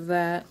outside of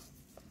that.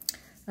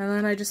 And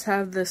then I just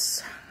have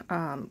this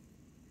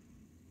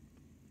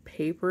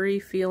papery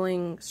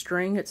feeling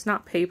string. It's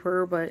not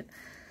paper, but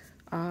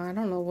I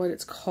don't know what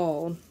it's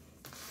called.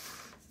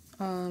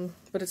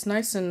 But it's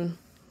nice and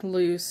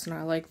loose, and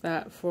I like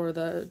that for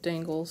the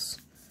dangles.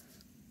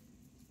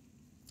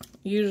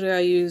 Usually I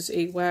use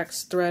a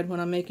wax thread when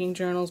I'm making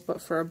journals,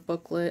 but for a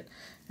booklet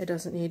it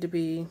doesn't need to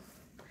be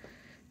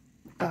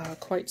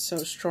quite so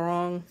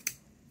strong.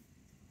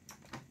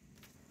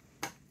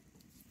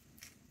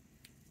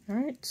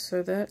 Alright,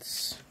 so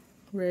that's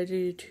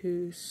ready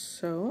to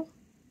sew.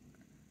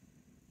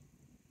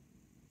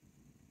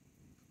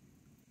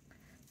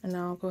 And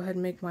now I'll go ahead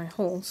and make my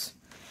holes.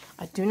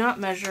 I do not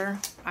measure,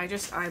 I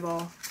just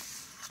eyeball.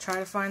 Try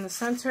to find the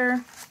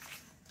center,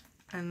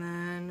 and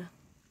then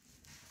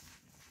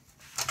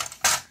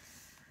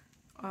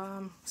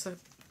so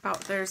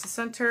about there's the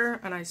center,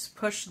 and I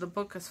push the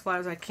book as flat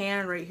as I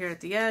can right here at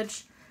the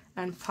edge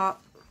and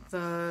pop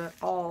the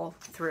awl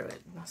through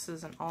it. This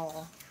is an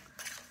awl.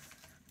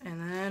 And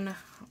then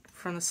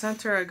from the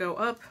center I go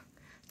up,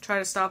 try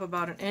to stop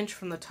about 1 inch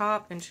from the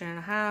top, 1.5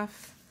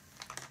 inches,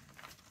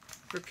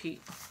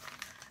 repeat.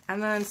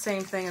 And then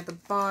same thing at the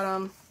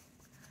bottom,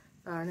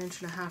 1.5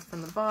 inches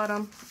from the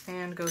bottom,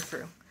 and go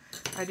through.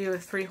 I do a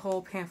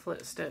 3-hole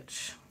pamphlet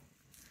stitch.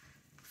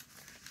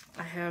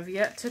 I have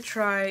yet to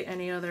try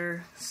any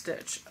other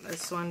stitch.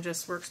 This one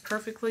just works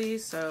perfectly,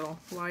 so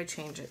why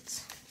change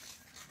it?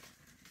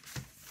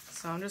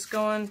 So I'm just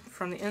going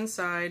from the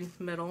inside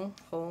middle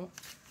hole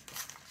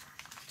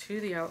to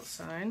the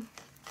outside.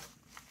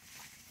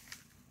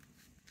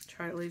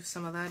 Try to leave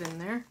some of that in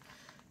there.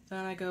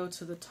 Then I go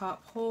to the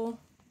top hole.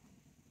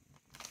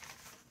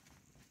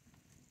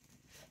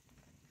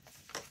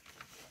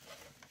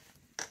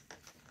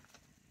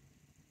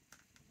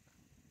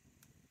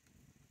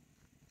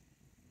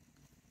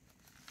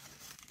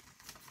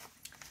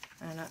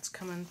 And that's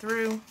coming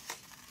through.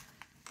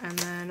 And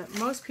then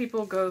most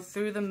people go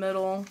through the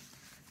middle,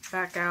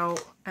 back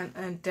out,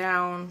 and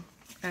down,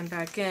 and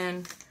back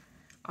in.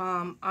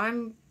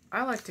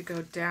 I like to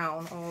go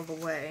down all the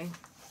way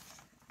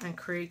and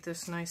create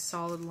this nice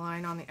solid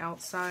line on the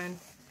outside.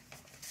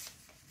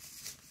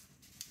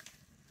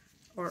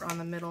 Or on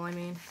the middle, I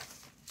mean.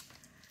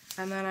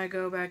 And then I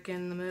go back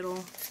in the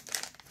middle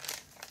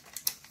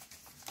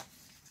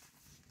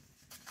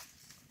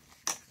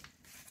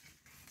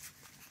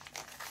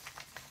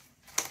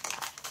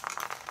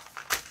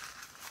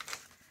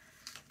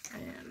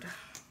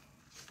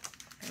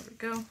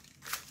go.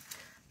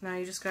 Now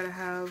you just gotta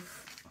have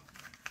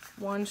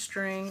one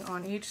string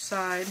on each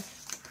side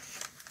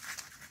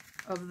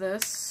of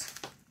this,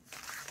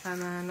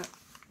 and then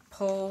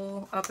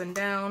pull up and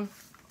down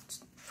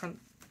from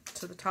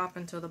to the top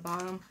and to the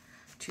bottom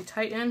to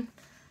tighten,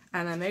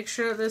 and then make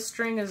sure this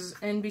string is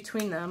in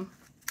between them,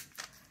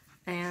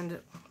 and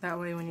that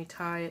way when you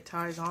tie, it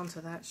ties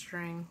onto that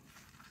string.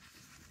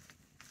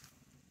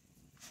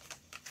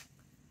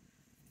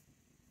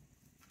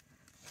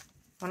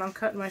 When I'm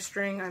cutting my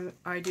string,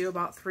 I do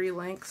about 3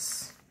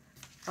 lengths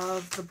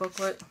of the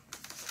booklet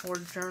or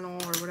journal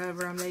or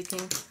whatever I'm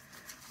making.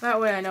 That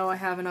way I know I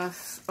have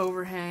enough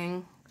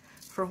overhang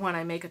for when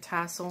I make a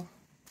tassel,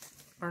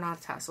 or not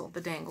a tassel, the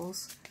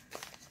dangles.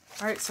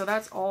 Alright, so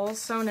that's all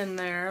sewn in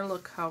there.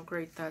 Look how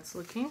great that's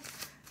looking.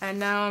 And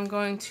now I'm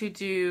going to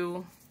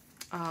do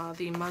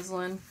the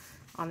muslin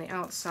on the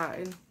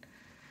outside.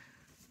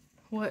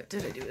 What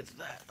did I do with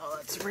that? Oh,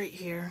 that's right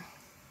here.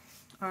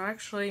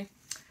 Actually,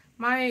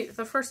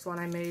 the first one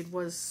I made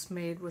was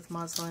made with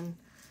muslin,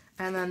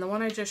 and then the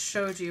one I just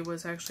showed you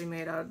was actually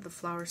made out of the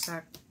flour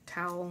sack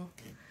towel.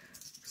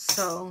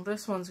 So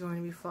this one's going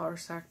to be flour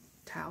sack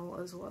towel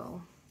as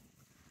well.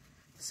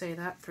 Say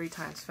that 3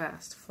 times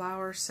fast.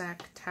 Flour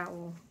sack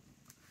towel.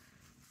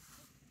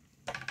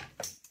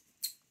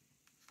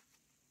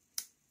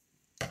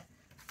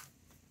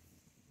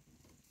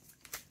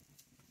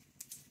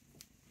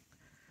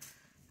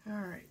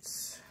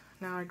 Alright,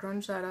 now I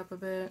grunge that up a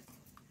bit.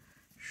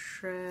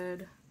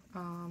 Shred,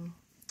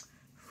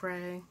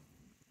 fray.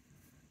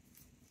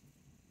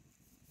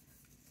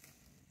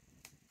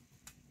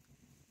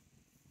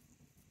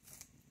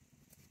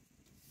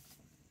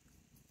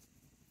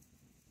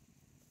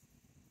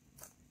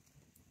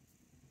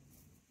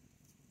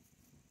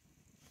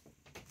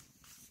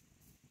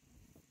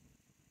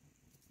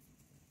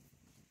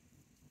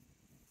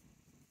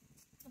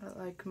 I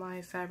like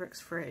my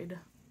fabrics frayed.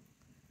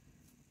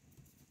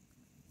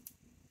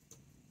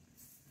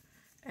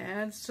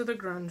 Adds to the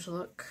grunge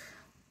look.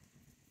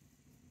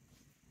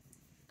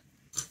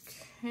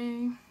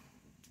 Okay.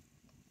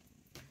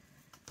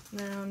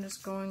 Now I'm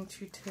just going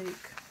to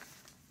take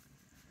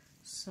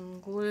some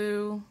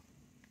glue.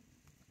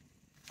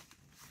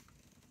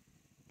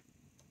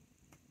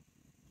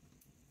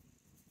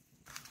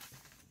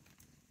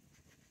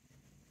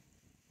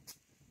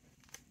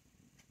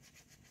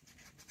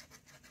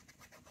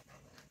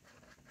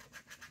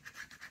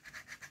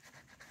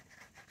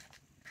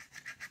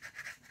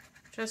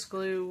 Just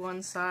glue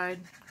one side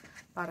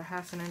about a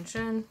 ½ inch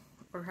in,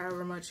 or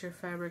however much your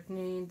fabric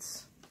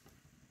needs,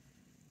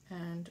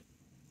 and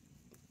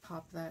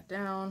pop that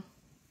down.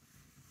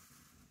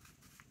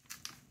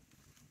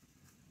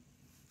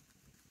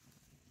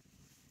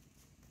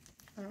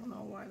 I don't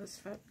know why this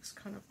fabric's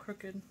kind of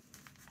crooked.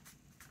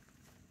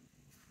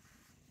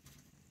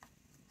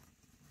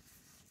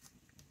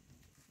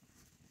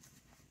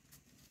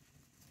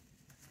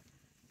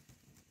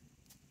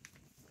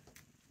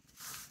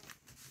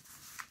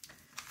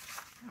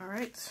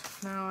 Alright,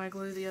 now I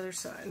glue the other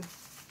side.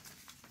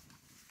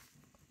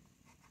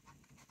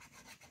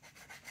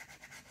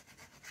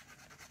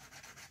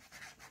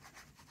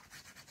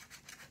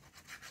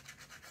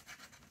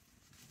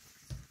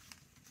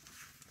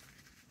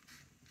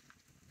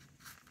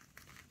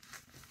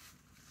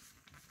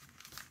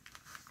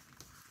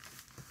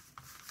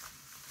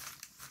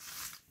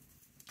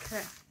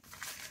 Okay,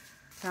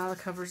 now the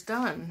cover's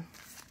done,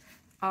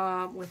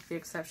 with the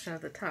exception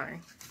of the tie.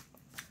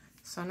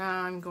 So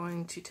now I'm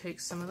going to take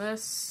some of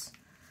this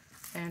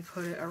and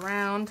put it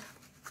around,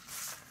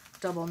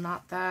 double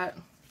knot that.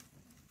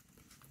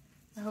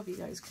 I hope you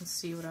guys can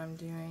see what I'm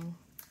doing.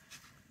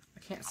 I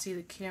can't see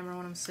the camera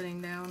when I'm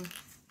sitting down.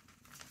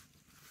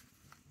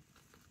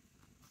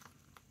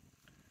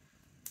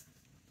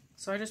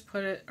 So I just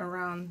put it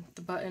around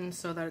the button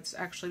so that it's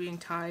actually being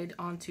tied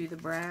onto the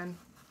brad.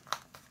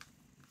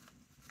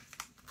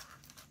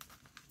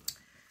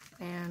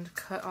 And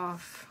cut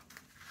off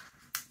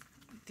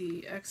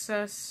the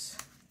excess.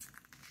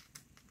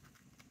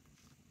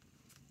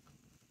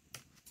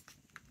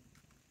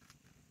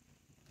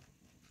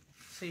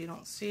 So you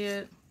don't see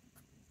it.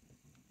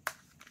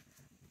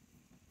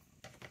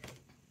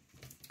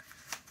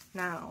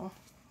 Now,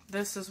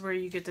 this is where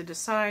you get to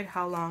decide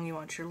how long you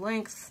want your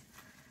length.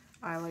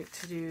 I like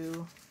to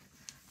do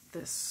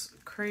this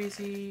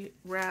crazy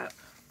wrap.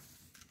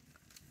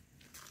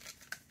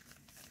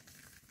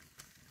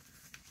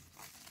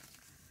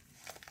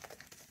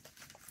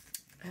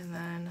 And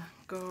then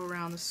go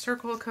around the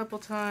circle a couple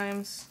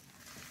times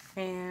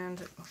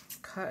and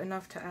cut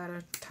enough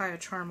to tie a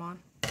charm on.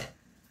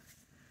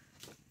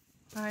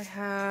 I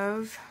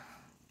have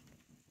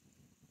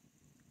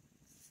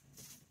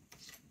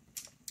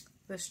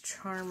this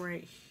charm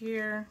right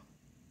here.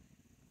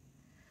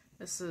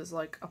 This is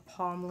like a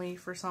palm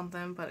leaf or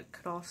something, but it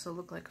could also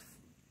look like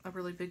a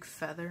really big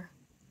feather.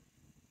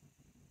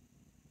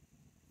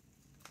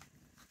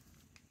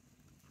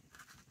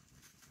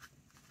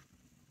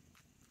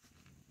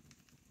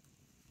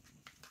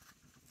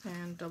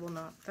 And double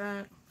knot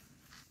that.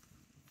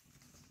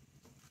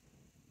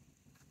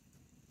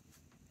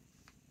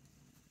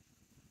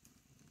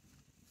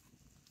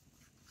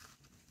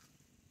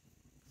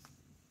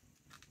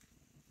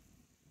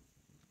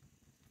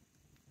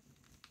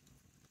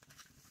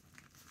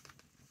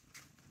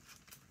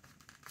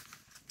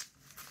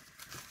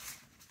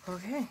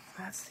 Okay,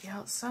 that's the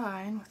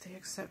outside with the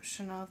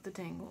exception of the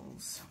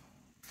dangles.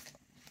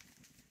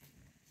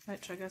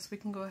 Which I guess we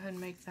can go ahead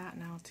and make that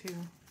now too.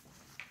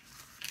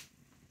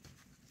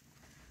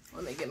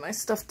 Let me get my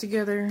stuff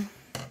together.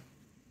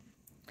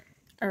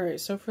 Alright,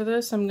 so for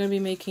this I'm going to be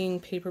making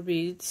paper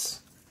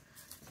beads.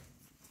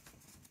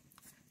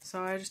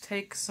 So I just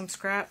take some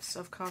scraps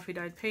of coffee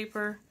dyed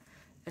paper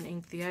and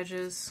ink the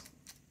edges.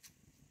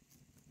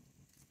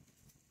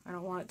 I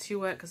don't want it too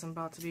wet because I'm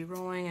about to be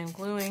rolling and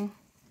gluing.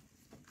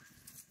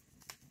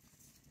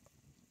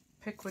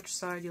 Pick which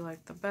side you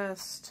like the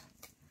best.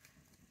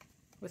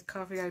 With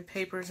coffee dyed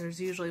papers, there's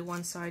usually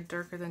one side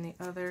darker than the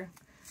other,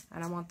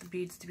 and I want the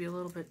beads to be a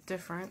little bit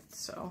different,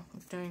 so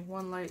I'm doing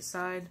one light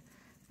side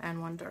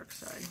and one dark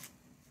side.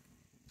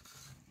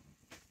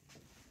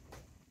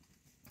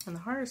 And the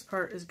hardest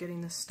part is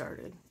getting this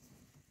started.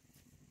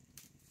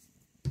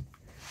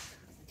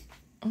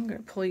 I'm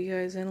going to pull you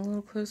guys in a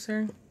little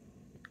closer.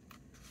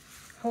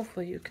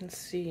 Hopefully you can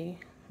see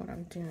what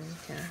I'm doing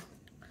here.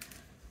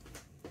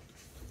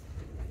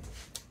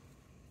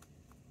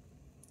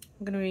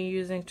 I'm going to be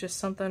using just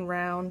something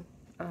round,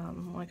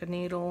 like a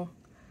needle,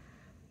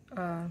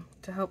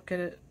 to help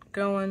get it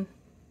going,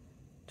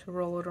 to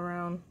roll it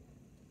around.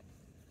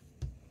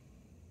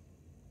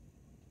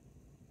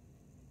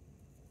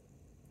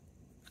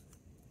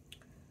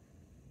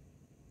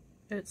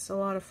 It's a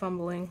lot of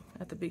fumbling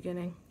at the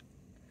beginning,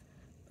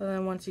 but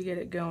then once you get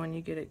it going,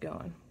 you get it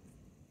going.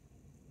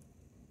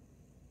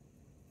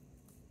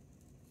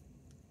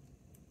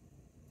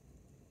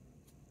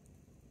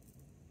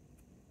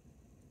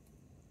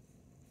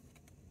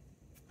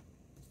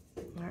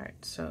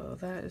 Alright, so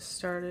that is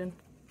started.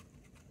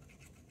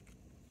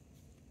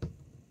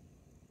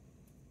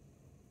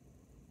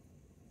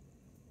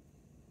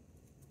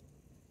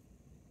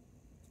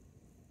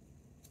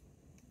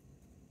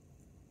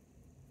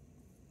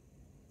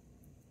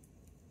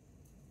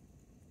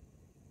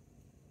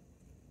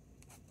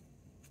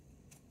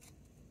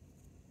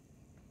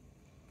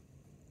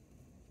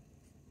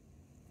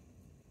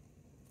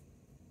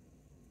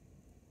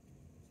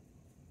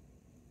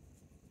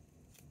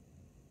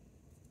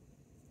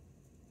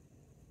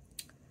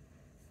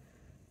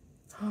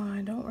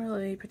 I don't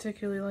really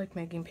particularly like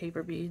making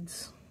paper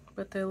beads,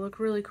 but they look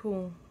really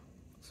cool.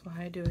 That's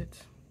why I do it.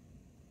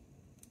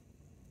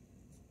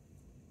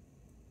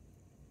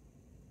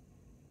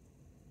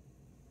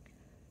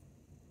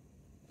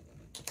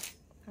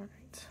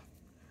 Alright.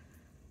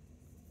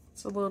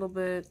 It's a little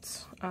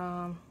bit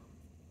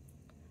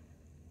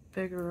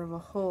bigger of a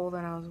hole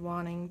than I was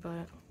wanting,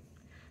 but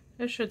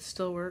it should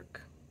still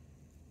work.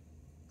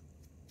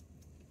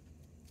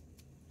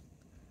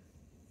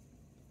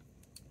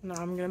 Now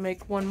I'm going to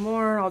make one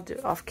more. I'll do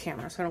it off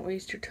camera so I don't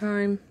waste your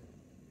time.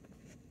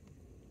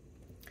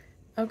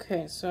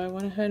 Okay, so I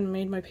went ahead and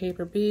made my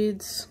paper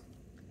beads.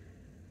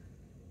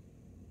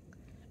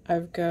 I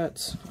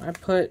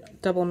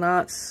put double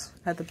knots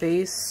at the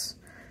base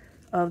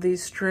of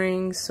these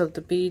strings so that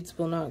the beads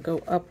will not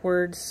go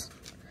upwards.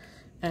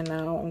 And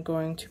now I'm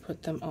going to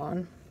put them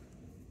on.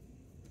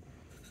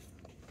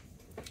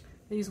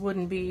 These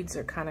wooden beads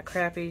are kind of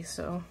crappy,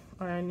 so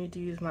I need to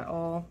use my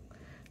awl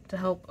to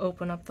help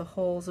open up the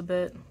holes a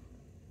bit.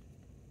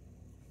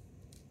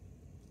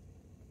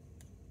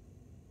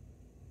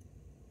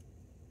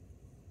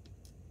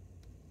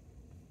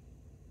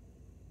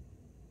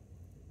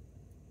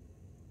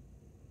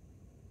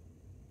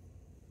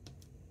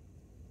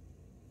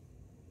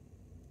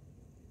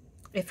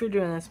 If you're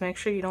doing this, make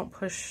sure you don't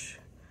push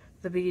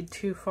the bead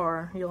too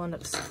far. You'll end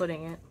up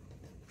splitting it.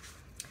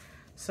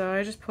 So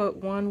I just put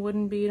one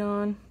wooden bead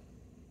on.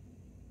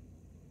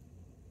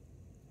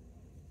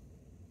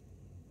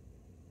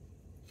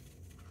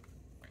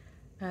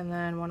 And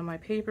then one of my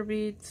paper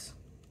beads.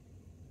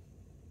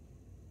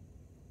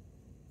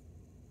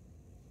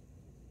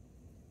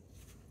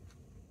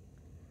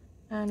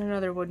 And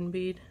another wooden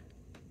bead.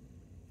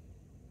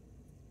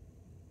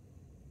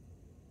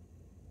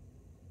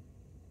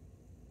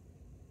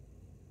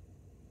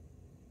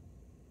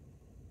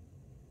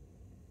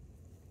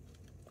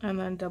 And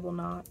then double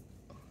knot,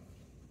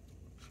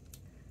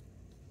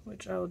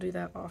 which I will do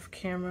that off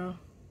camera.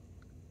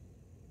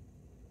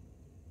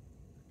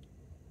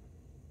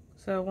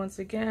 So once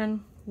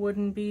again,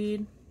 wooden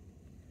bead,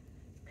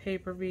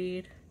 paper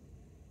bead,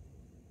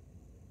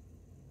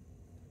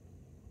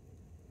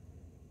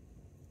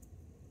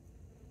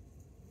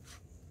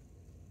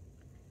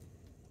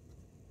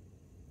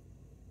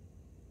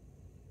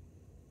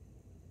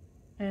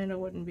 and a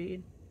wooden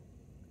bead.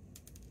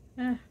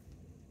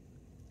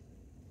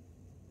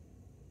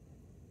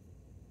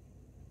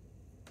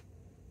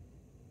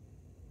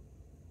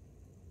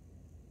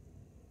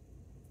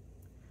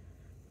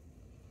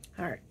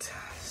 Alright,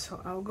 so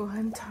I'll go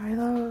ahead and tie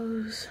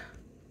those.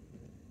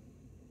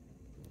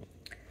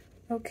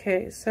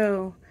 Okay,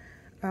 so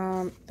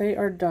they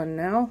are done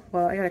now.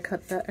 Well, I gotta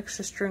cut that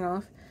extra string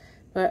off.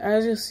 But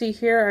as you'll see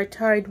here, I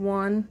tied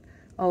one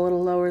a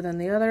little lower than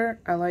the other.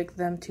 I like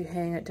them to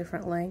hang at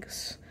different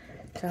lengths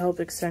to help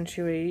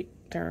accentuate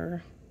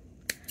their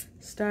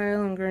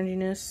style and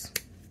grunginess.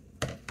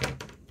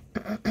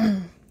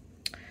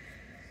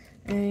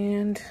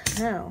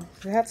 now,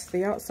 that's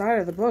the outside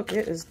of the book.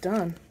 It is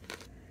done.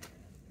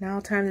 Now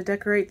time to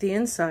decorate the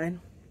inside.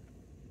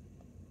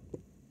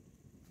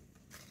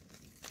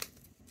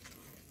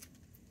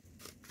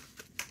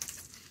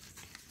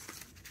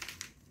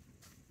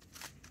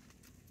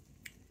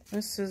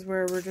 This is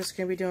where we're just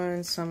going to be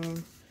doing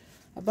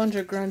a bunch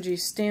of grungy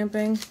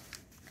stamping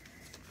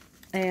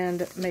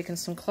and making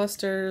some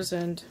clusters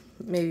and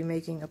maybe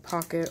making a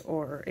pocket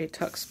or a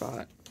tuck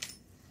spot.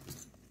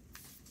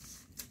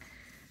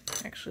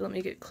 Actually, let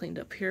me get cleaned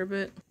up here a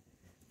bit.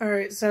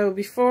 Alright, so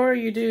before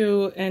you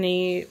do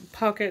any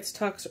pockets,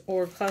 tucks,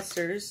 or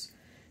clusters,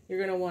 you're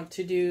going to want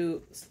to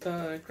do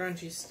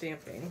grungy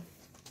stamping.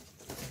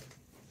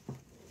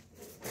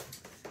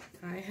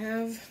 I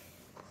have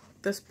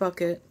this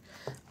bucket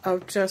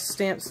of just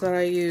stamps that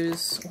I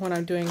use when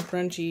I'm doing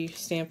grungy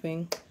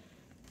stamping.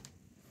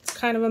 It's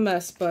kind of a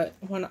mess, but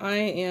when I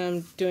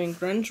am doing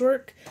grunge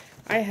work,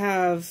 I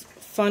have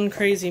fun,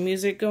 crazy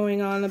music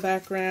going on in the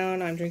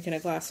background. I'm drinking a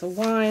glass of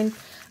wine,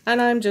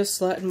 and I'm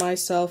just letting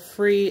myself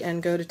free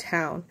and go to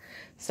town.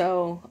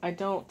 So I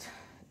don't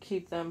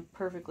keep them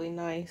perfectly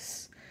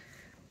nice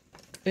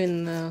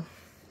in the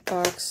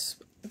box,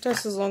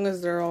 just as long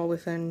as they're all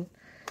within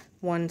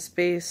one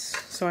space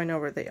so I know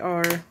where they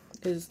are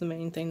is the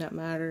main thing that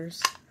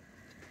matters.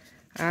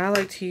 I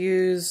like to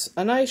use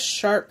a nice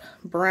sharp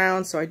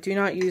brown, so I do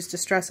not use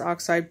Distress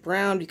Oxide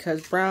Brown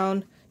because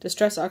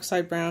Distress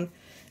Oxide Brown,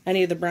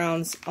 any of the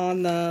browns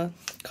on the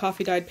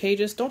coffee dyed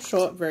pages don't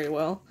show up very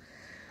well.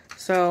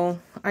 So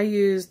I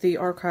use the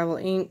Archival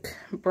Ink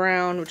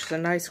Brown, which is a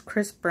nice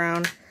crisp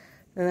brown.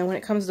 And then when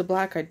it comes to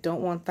black, I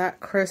don't want that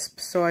crisp,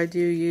 so I do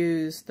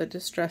use the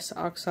Distress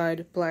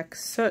Oxide Black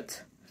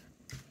Soot.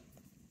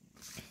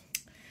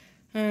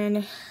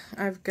 And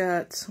I've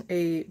got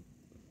a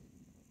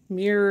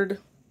mirrored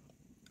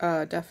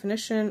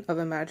definition of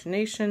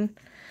imagination,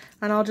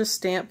 and I'll just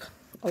stamp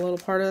a little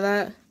part of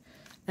that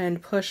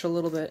and push a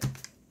little bit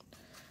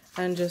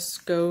and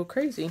just go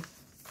crazy.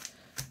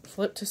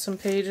 Flip to some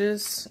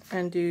pages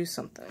and do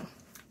something.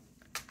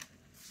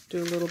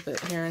 Do a little bit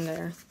here and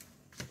there.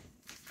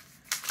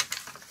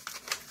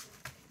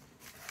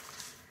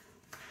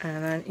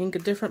 And then ink a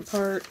different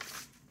part.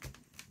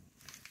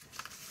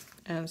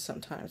 And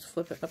sometimes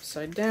flip it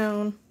upside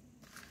down,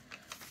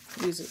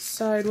 use it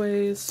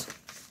sideways.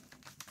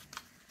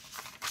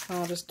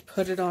 I'll just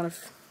put it on a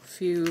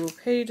few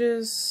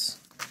pages,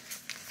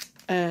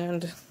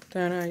 and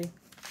then I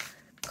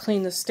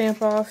clean the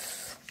stamp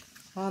off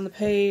on the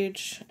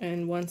page,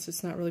 and once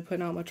it's not really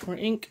putting out much more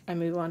ink, I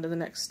move on to the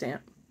next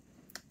stamp.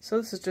 So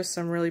this is just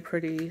some really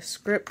pretty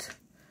script.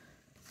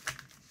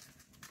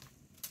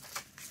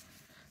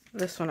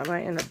 This one I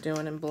might end up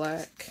doing in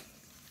black.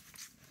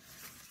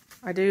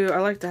 I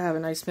like to have a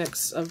nice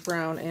mix of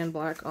brown and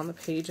black on the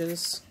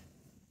pages.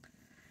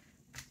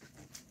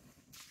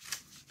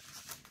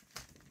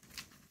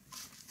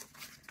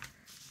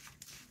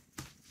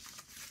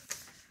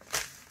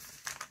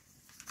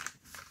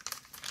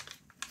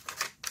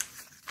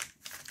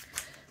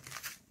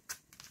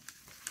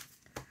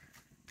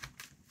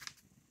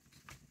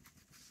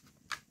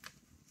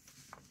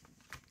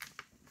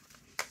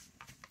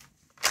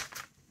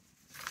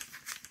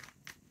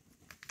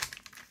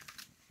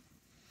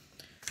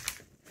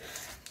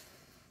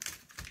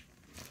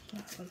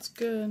 That one's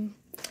good.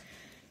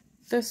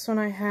 This one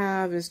I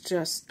have is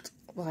just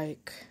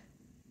like,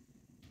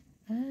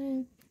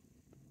 I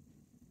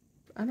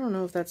don't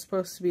know if that's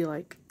supposed to be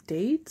like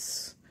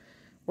dates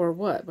or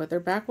what, but they're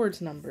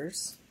backwards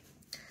numbers.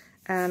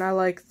 And I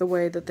like the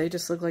way that they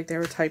just look like they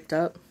were typed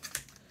up.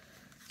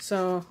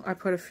 So I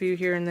put a few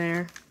here and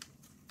there.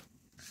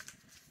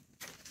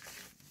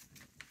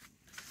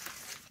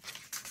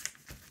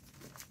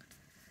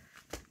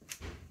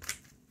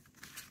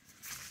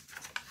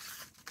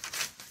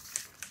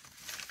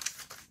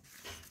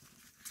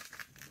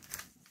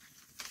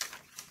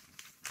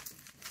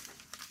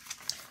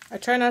 I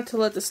try not to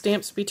let the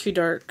stamps be too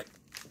dark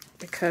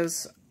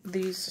because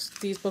these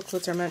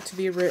booklets are meant to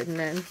be written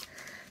in.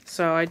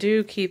 So I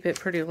do keep it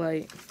pretty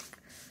light.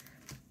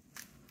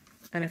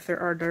 And if there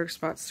are dark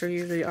spots, they're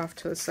usually off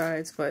to the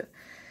sides, but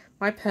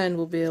my pen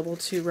will be able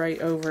to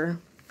write over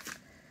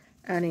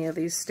any of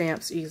these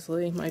stamps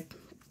easily.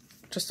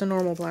 Just a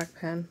normal black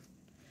pen.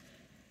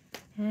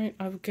 Alright,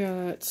 I've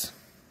got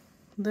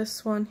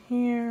this one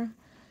here.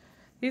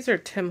 These are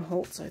Tim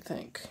Holtz, I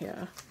think.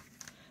 Yeah.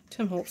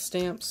 Tim Holtz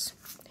stamps.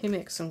 He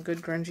makes some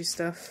good grungy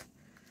stuff.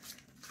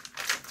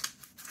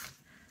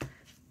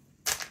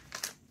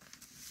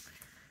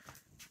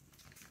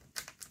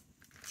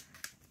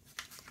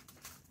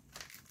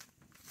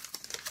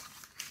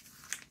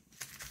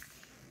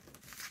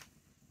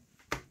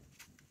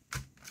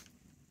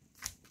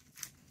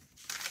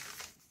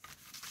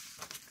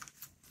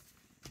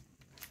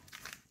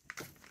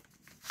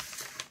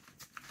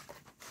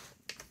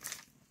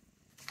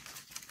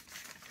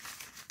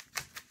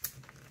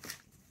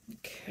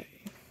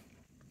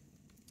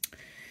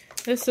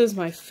 This is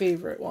my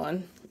favorite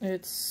one.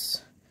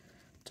 It's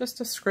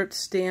just a script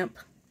stamp.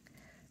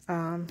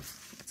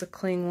 It's a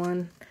cling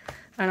one.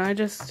 And I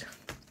just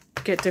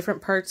get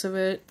different parts of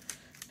it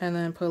and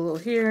then put a little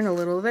here and a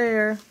little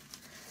there.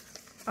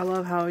 I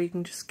love how you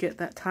can just get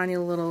that tiny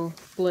little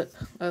blip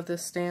of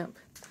this stamp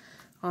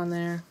on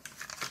there.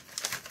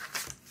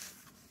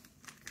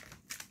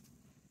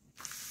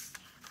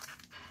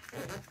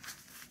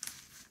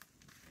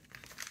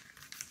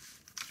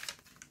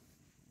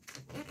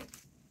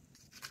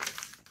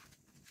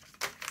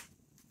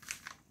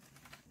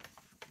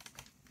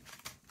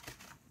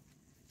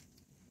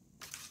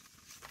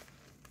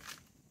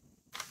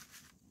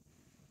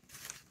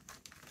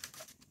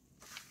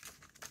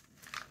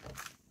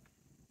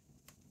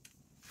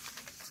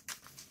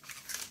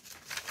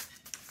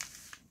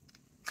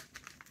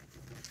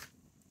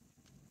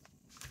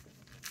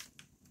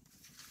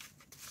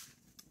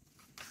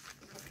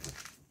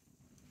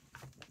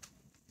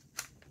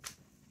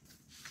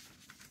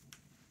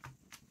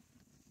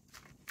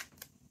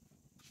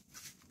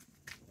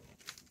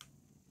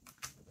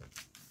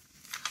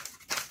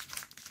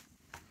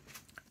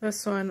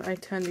 This one I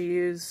tend to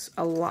use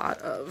a lot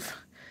of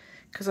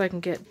because I can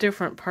get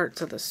different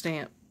parts of the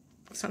stamp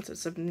since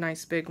it's a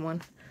nice big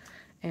one.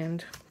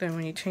 And then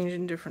when you change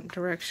in different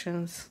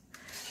directions,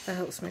 that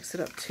helps mix it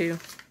up too.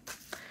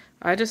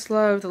 I just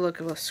love the look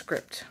of a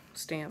script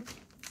stamp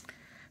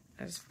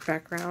as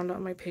background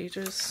on my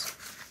pages.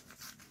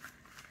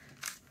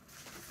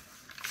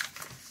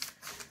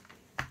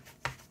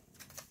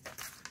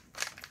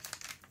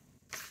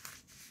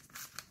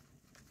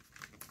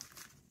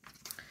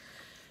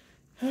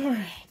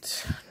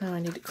 Alright, now I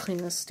need to clean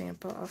this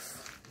stamp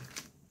off.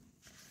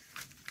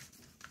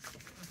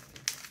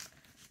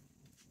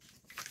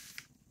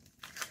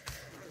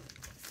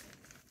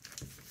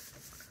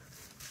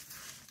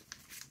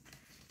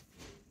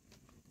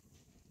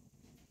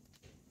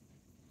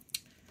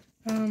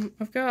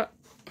 I've got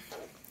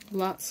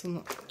lots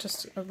and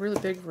just a really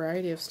big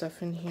variety of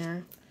stuff in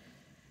here.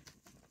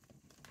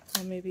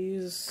 I'll maybe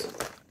use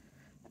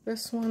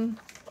this one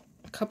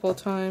a couple of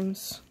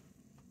times.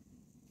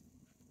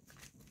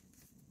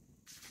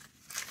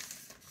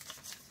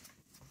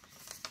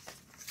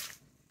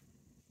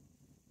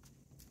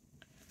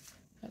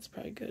 That's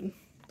probably good.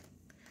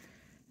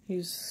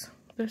 Use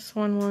this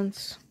one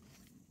once.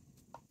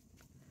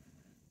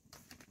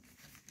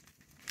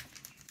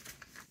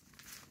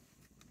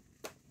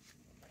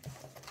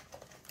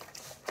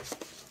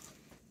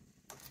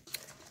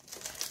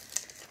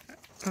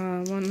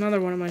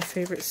 Another one of my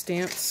favorite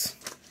stamps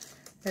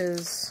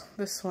is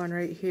this one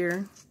right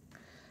here.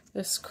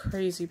 This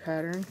crazy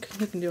pattern.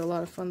 You can do a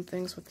lot of fun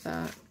things with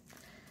that.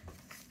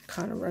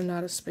 Kind of run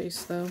out of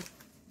space though.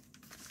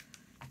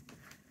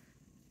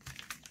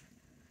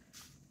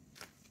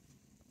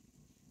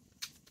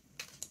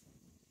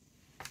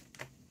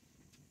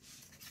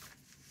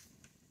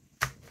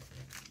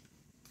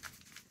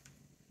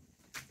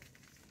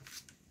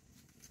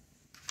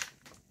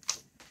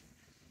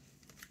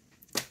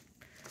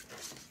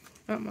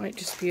 That might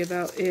just be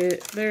about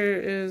it. There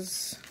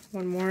is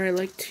one more I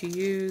like to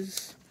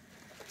use.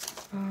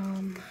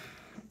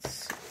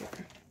 Let's see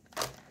here.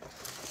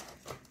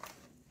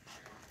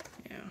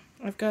 Yeah,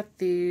 I've got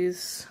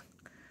these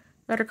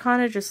that are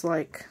kind of just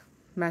like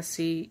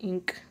messy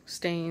ink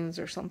stains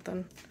or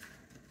something.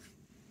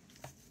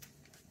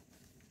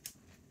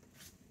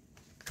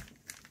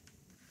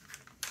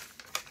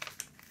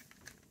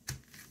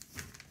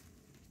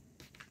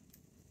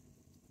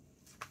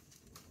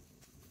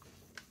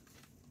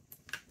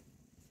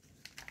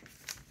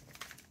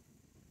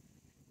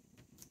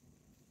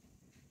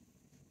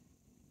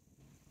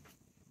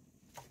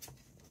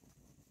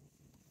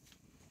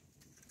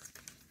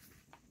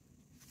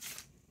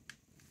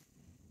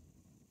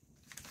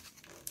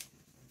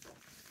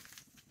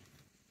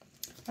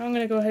 I'm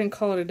going to go ahead and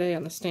call it a day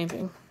on the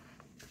stamping.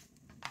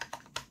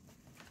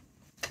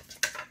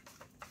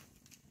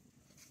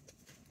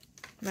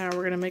 Now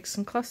we're going to make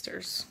some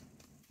clusters.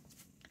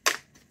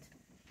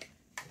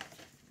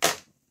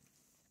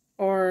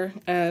 Or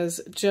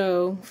as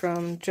Joe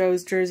from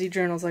Joe's Jersey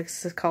Journals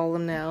likes to call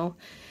them now,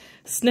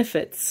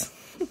 sniffits.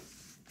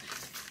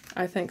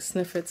 I think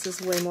sniffits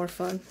is way more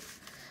fun.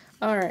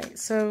 Alright,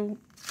 so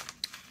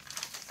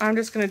I'm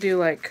just going to do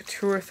like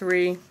 2 or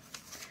 3.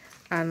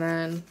 And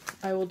then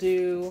I will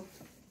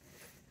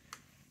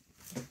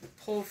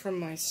pull from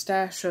my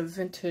stash of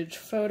vintage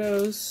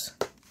photos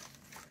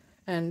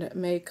and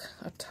make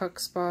a tuck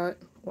spot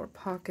or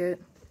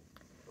pocket.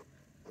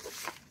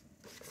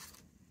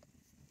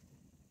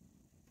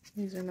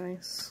 These are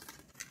nice.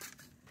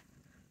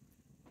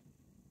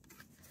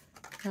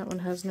 That one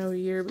has no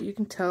year, but you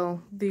can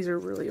tell these are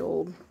really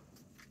old.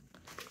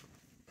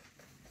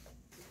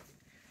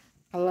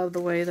 I love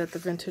the way that the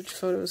vintage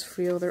photos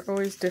feel. They're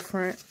always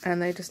different, and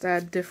they just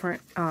add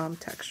different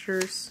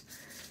textures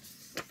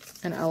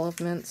and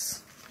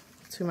elements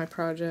to my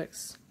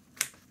projects.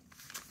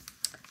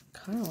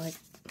 Kind of like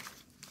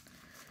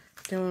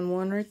doing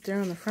one right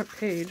there on the front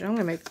page. I'm going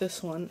to make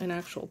this one an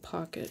actual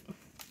pocket.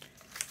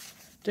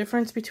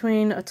 Difference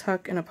between a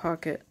tuck and a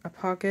pocket. A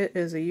pocket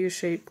is a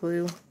U-shaped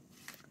glue,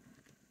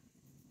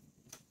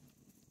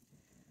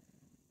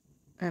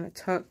 and a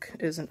tuck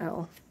is an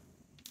L.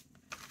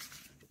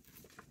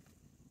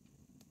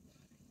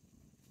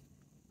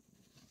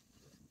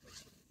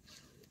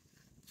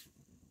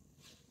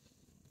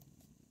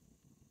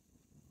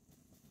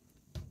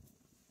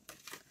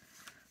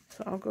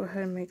 I'll go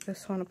ahead and make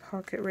this one a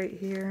pocket right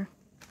here.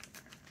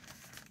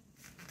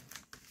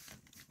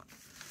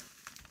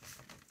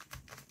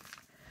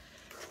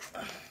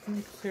 Let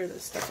me clear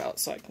this stuff out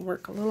so I can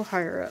work a little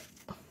higher up.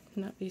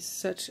 Not be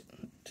such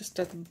just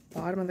at the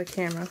bottom of the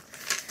camera.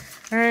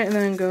 Alright, and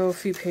then go a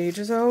few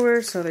pages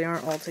over so they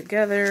aren't all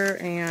together,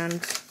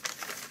 and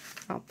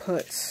I'll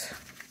put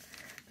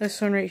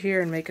this one right here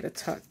and make it a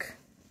tuck.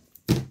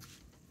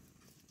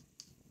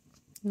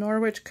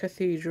 Norwich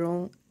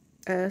Cathedral,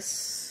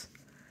 S.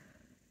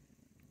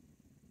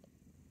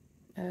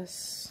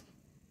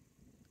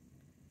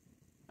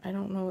 I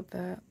don't know what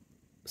that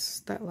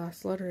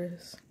last letter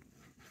is.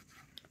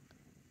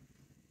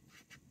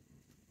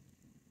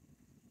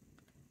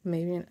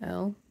 Maybe an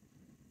L.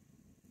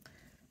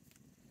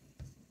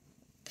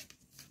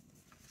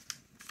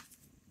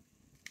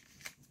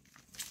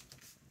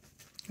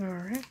 All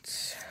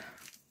right.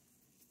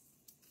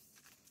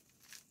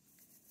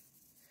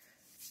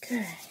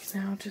 Okay,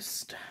 now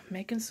just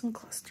making some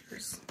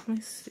clusters. Let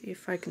me see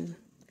if I can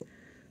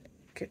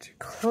get you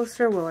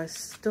closer. Will I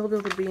still be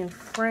able to be in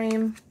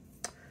frame?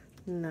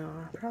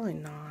 No, probably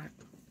not.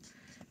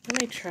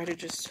 Let me try to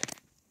just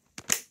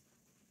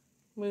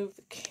move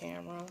the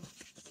camera.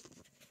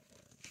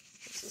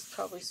 This is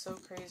probably so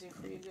crazy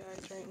for you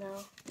guys right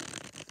now.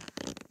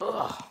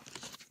 Ugh.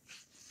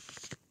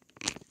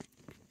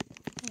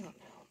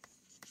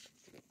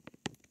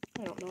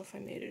 I don't know if I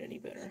made it any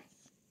better.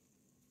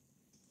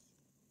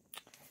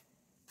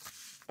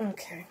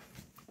 Okay.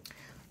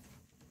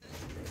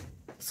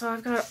 So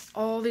I've got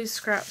all these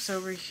scraps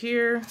over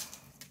here.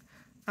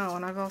 Oh,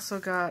 and I've also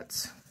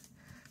got,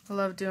 I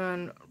love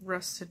doing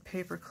rusted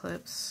paper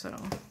clips, so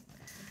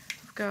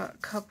I've got a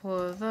couple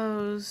of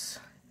those.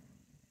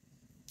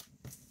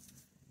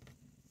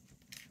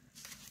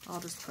 I'll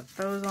just put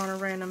those on a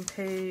random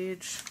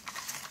page.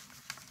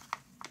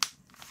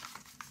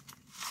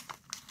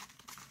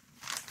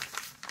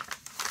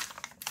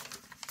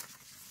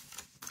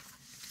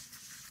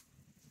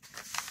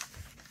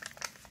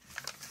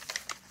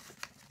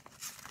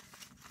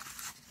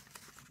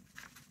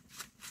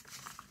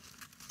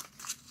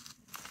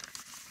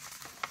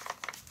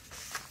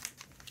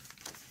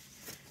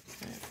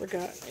 I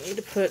forgot, I need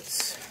to put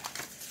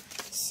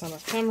some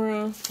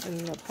ephemera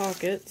in the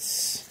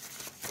pockets.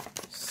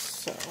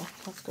 So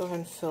let's go ahead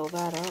and fill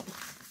that up.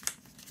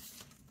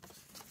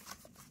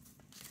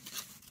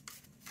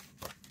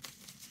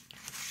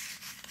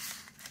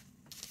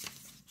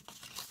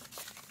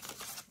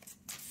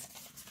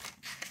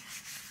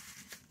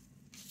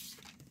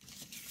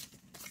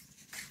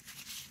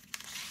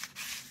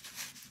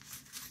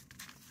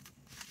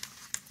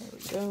 There we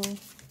go.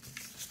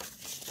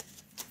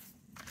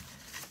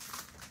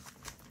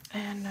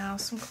 And now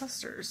some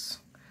clusters.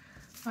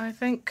 I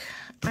think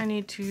I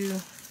need to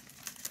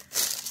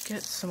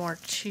get some more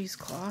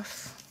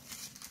cheesecloth.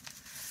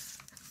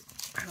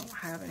 I don't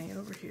have any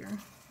over here.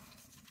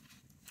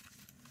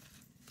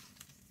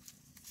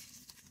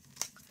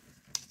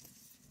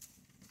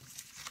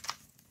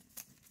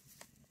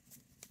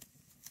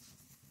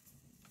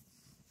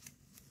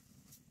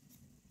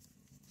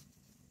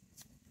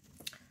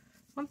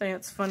 One thing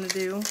that's fun to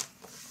do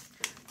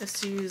is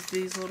to use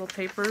these little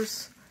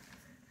papers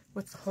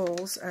with the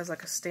holes as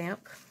like a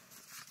stamp.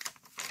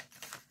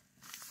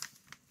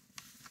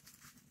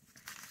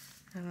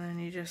 And then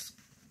you just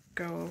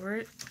go over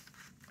it,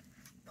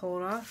 pull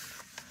it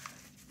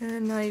off,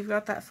 and now you've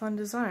got that fun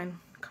design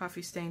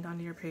coffee stained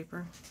onto your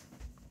paper.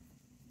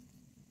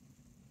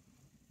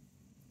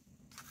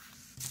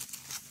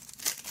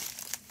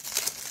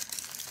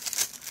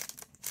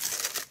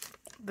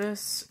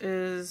 This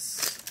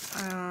is,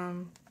 I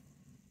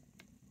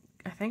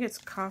think it's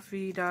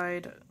coffee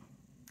dyed.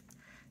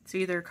 It's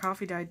either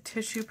coffee dyed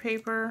tissue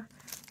paper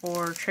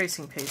or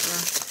tracing paper.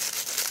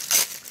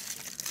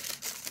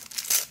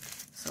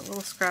 So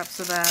little scraps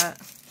of that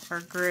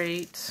are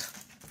great.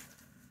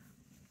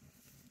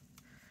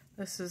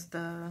 This is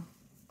the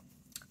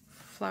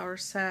flour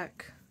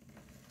sack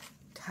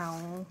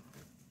towel.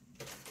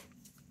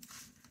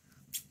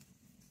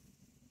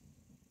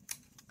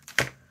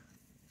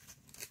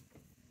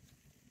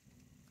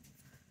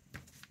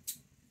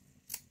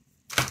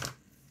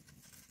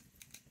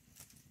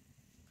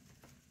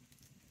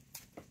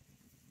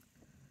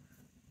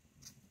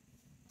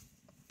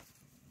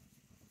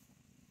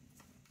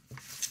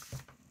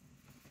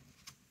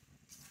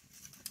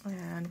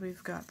 And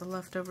we've got the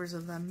leftovers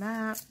of the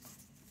map.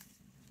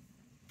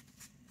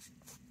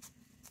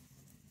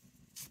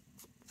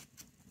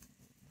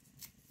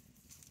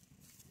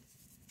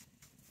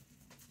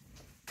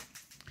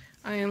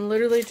 I am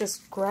literally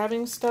just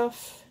grabbing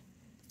stuff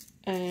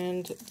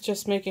and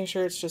just making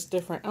sure it's just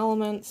different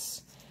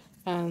elements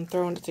and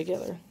throwing it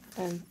together.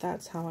 And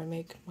that's how I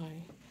make my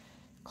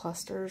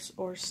clusters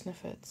or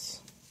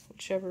snippets,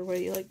 whichever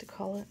way you like to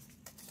call it.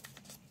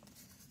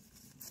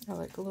 I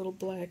like a little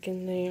black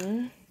in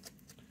there.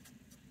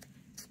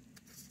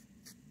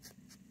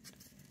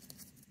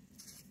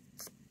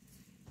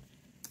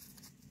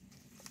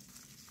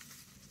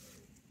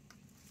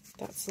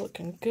 That's That's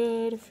looking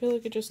good. I feel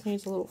like it just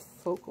needs a little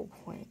focal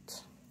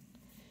point.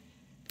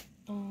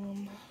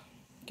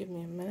 Give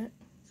me a minute.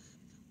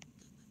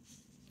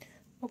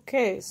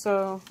 Okay,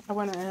 so I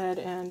went ahead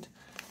and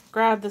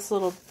grabbed this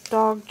little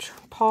dog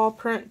paw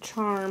print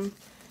charm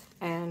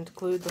and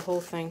glued the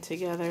whole thing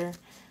together.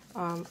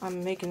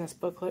 I'm making this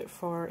booklet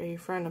for a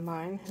friend of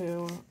mine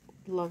who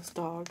loves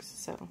dogs,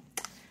 so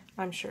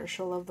I'm sure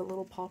she'll love the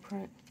little paw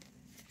print.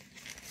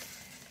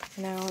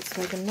 Now let's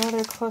make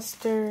another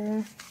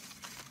cluster,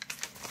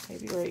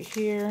 maybe right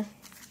here.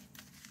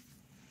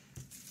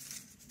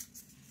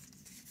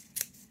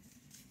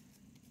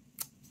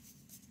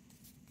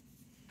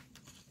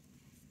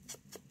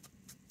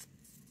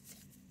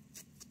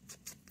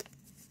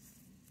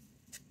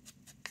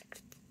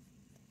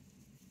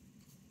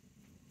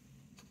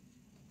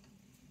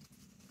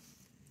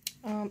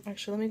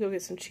 Actually, let me go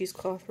get some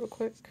cheesecloth real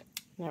quick.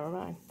 Never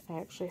mind. I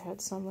actually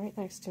had some right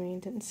next to me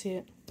and didn't see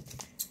it.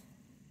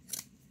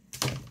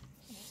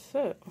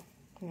 So,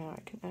 now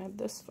I can add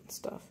this fun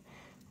stuff.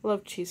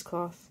 Love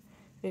cheesecloth.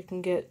 It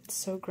can get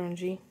so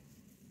grungy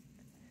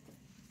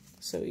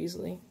so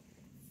easily.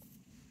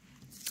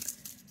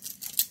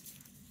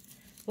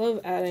 Love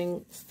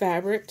adding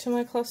fabric to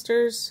my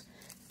clusters,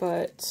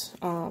 but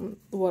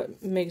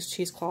what makes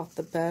cheesecloth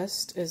the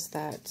best is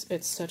that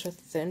it's such a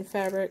thin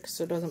fabric,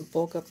 so it doesn't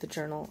bulk up the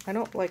journal. I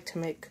don't like to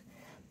make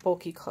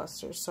bulky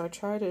clusters, so I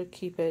try to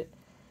keep it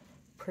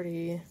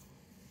pretty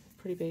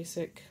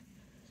basic.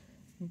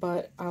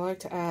 But I like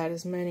to add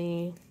as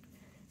many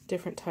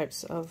different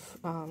types of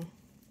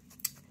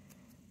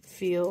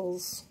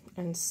feels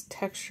and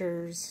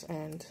textures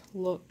and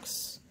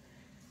looks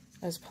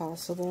as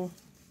possible.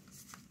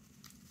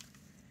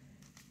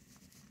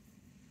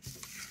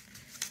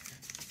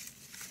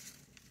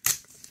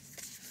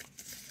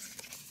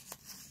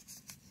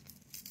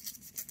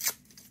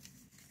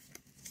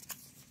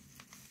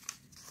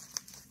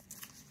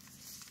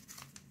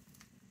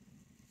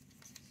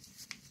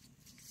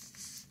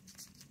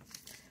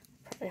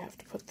 I have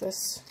to put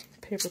this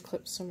paper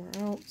clip somewhere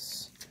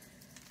else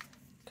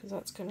because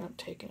that's going to have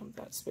taken up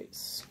that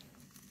space.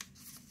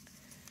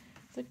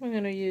 I think I'm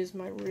going to use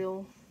my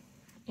real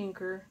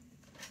inker.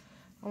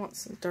 I want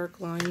some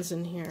dark lines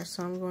in here,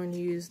 so I'm going to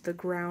use the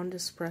ground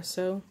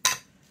espresso.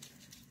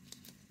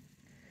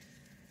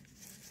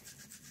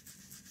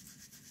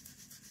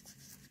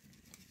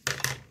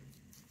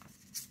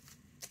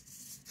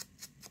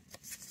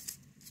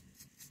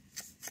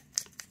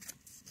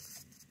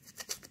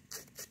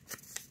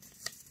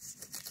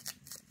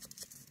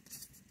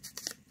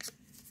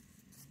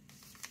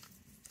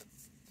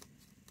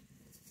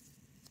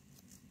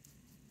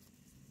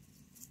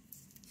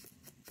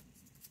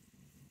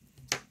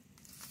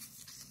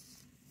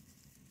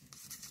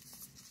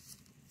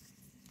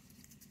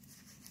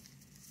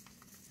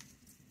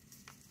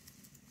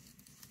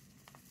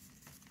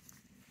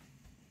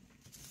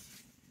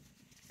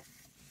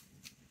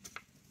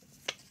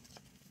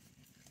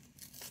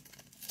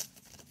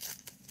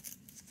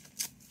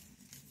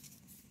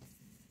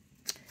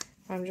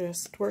 I'm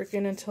just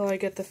working until I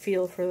get the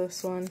feel for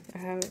this one. I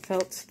haven't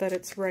felt that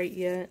it's right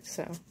yet,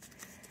 so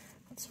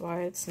that's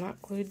why it's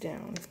not glued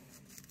down.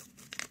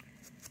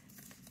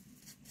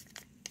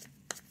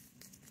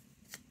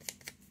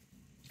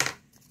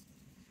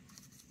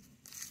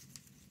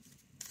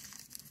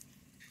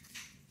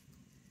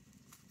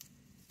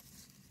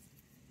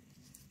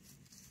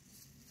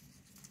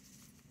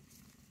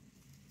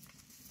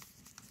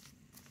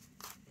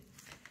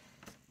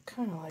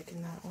 Kind of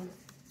liking that one.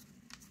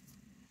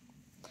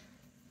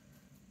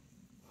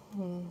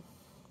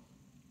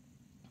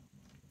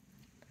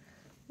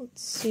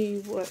 Let's see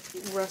what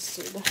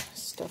rusted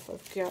stuff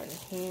I've got in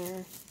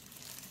here.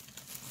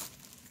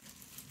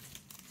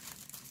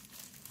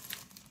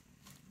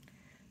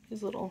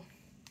 These little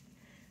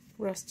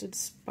rusted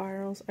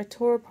spirals. I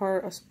tore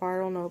apart a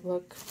spiral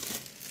notebook,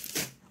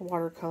 a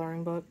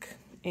watercoloring book,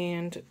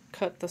 and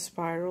cut the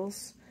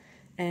spirals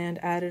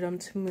and added them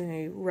to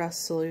my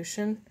rust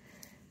solution,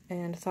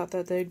 and thought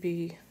that they'd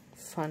be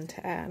fun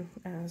to add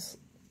as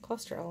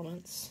cluster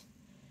elements.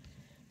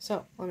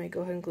 So let me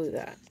go ahead and glue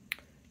that.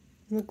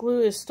 And the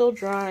glue is still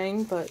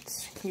drying,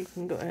 but you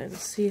can go ahead and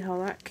see how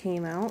that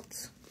came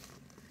out.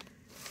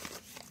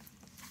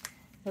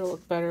 It'll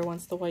look better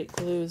once the white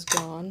glue is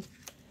gone.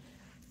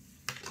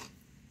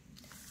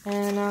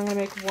 And now I'm going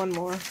to make one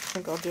more. I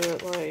think I'll do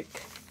it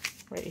like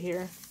right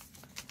here.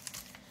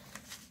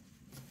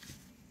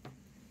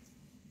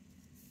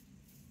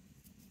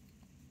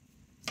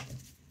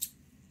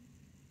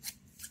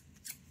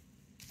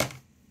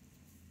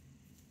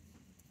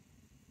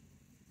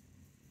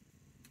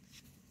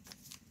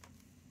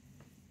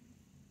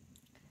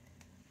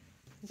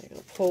 Maybe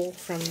I'll pull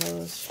from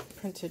those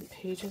printed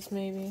pages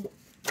maybe.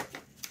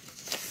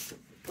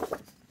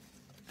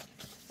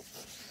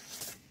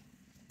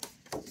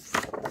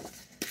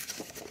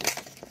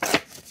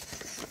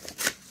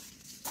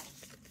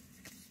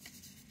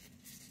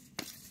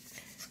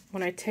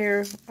 When I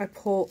tear, I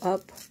pull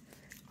up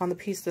on the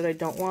piece that I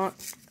don't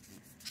want.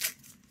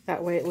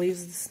 That way it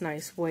leaves this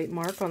nice white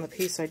mark on the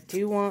piece I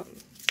do want.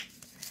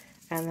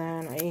 and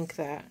then I ink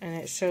that, and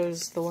it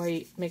shows the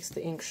white, makes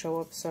the ink show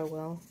up so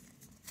well.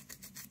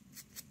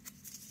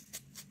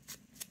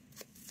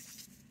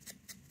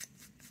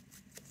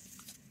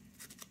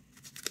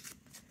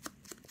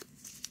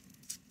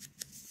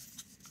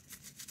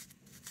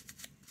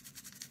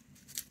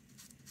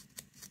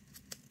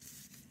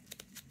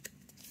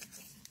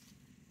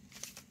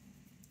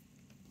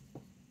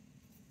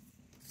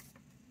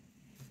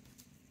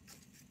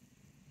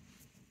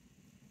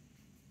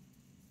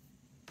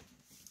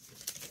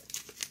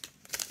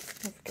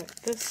 I've got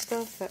this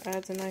stuff that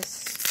adds a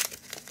nice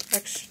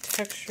extra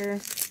texture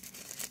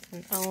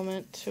and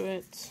element to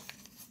it.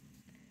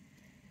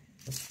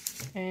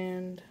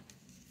 And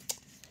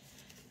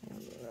I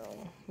don't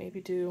know,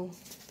 maybe do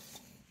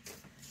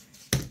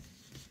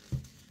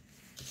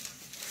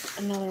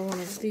another one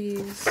of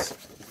these.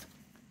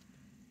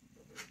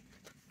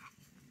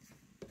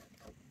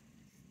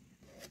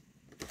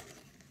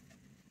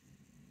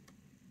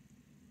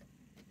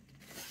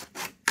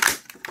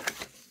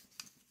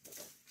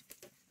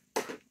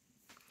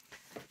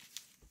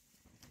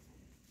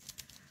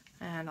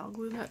 And I'll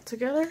glue that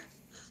together.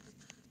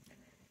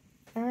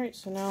 Alright,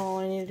 so now all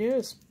I need to do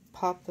is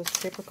pop this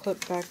paper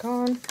clip back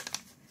on.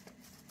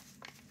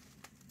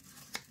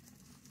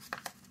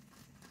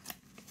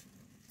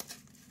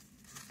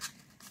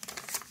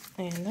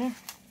 And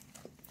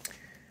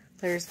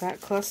there's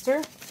that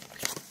cluster.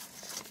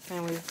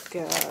 And we've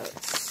got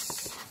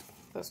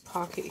this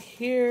pocket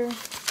here.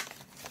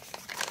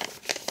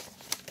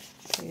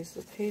 Use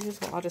the pages.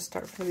 Well, I'll just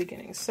start from the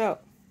beginning. So,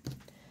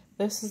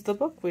 this is the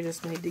book we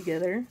just made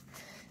together.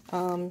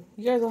 You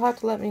guys will have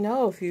to let me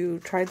know if you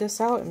tried this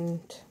out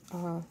and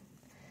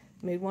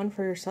made one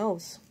for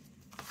yourselves.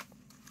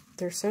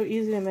 They're so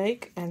easy to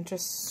make and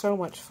just so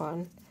much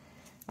fun.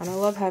 And I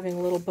love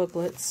having little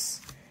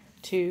booklets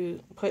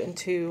to put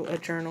into a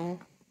journal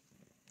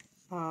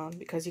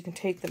because you can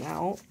take them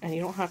out and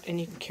you don't have to, and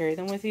you can carry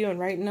them with you and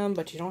write in them,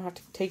 but you don't have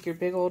to take your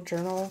big old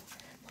journal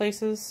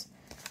places.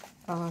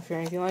 If you're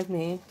anything like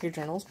me, your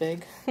journal's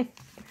big.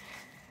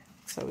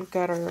 So we've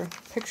got our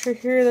picture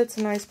here that's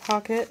a nice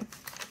pocket.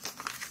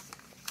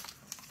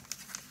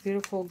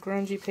 Beautiful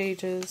grungy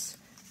pages,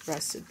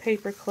 rusted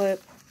paper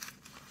clip.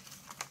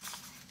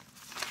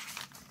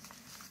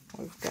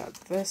 We've got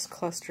this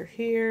cluster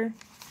here.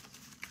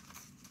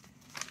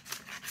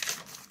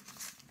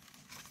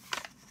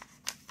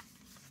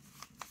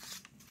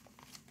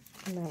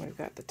 And then we've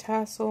got the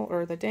tassel,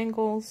 or the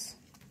dangles.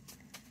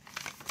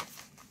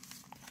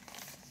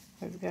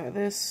 We've got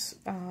this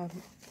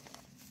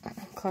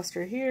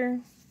cluster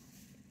here.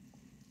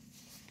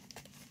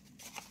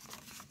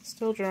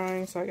 Still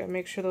drying, so I gotta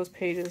make sure those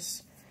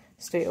pages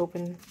stay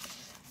open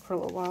for a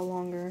little while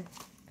longer.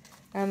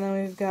 And then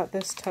we've got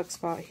this tuck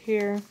spot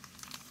here,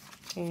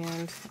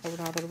 and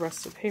another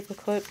rusted paper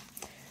clip,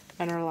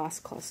 and our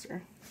last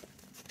cluster.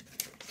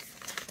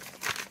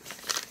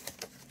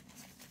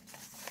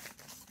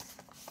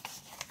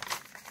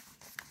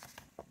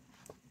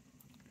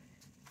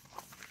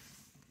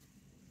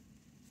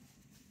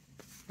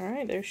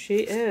 Alright, there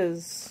she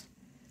is.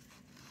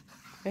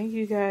 Thank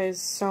you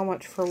guys so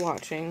much for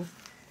watching.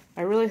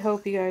 I really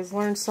hope you guys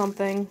learned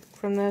something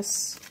from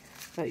this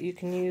that you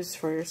can use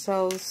for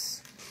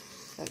yourselves.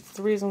 That's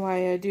the reason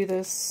why I do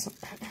this.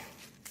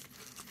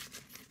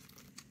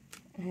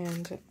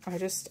 And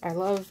I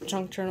love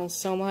junk journals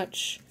so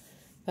much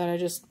that I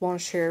just want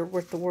to share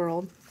with the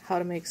world how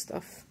to make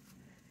stuff.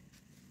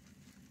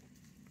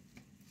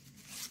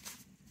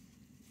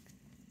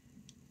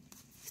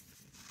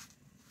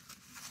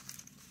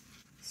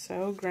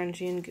 So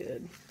grungy and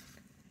good.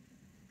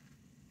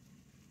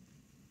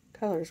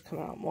 Colors come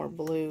out more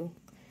blue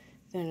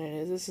than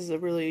it is. This is a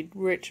really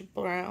rich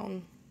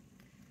brown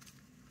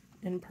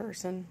in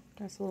person.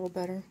 That's a little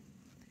better.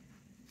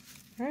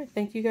 Alright,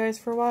 thank you guys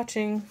for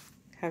watching.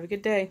 Have a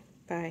good day.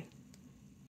 Bye.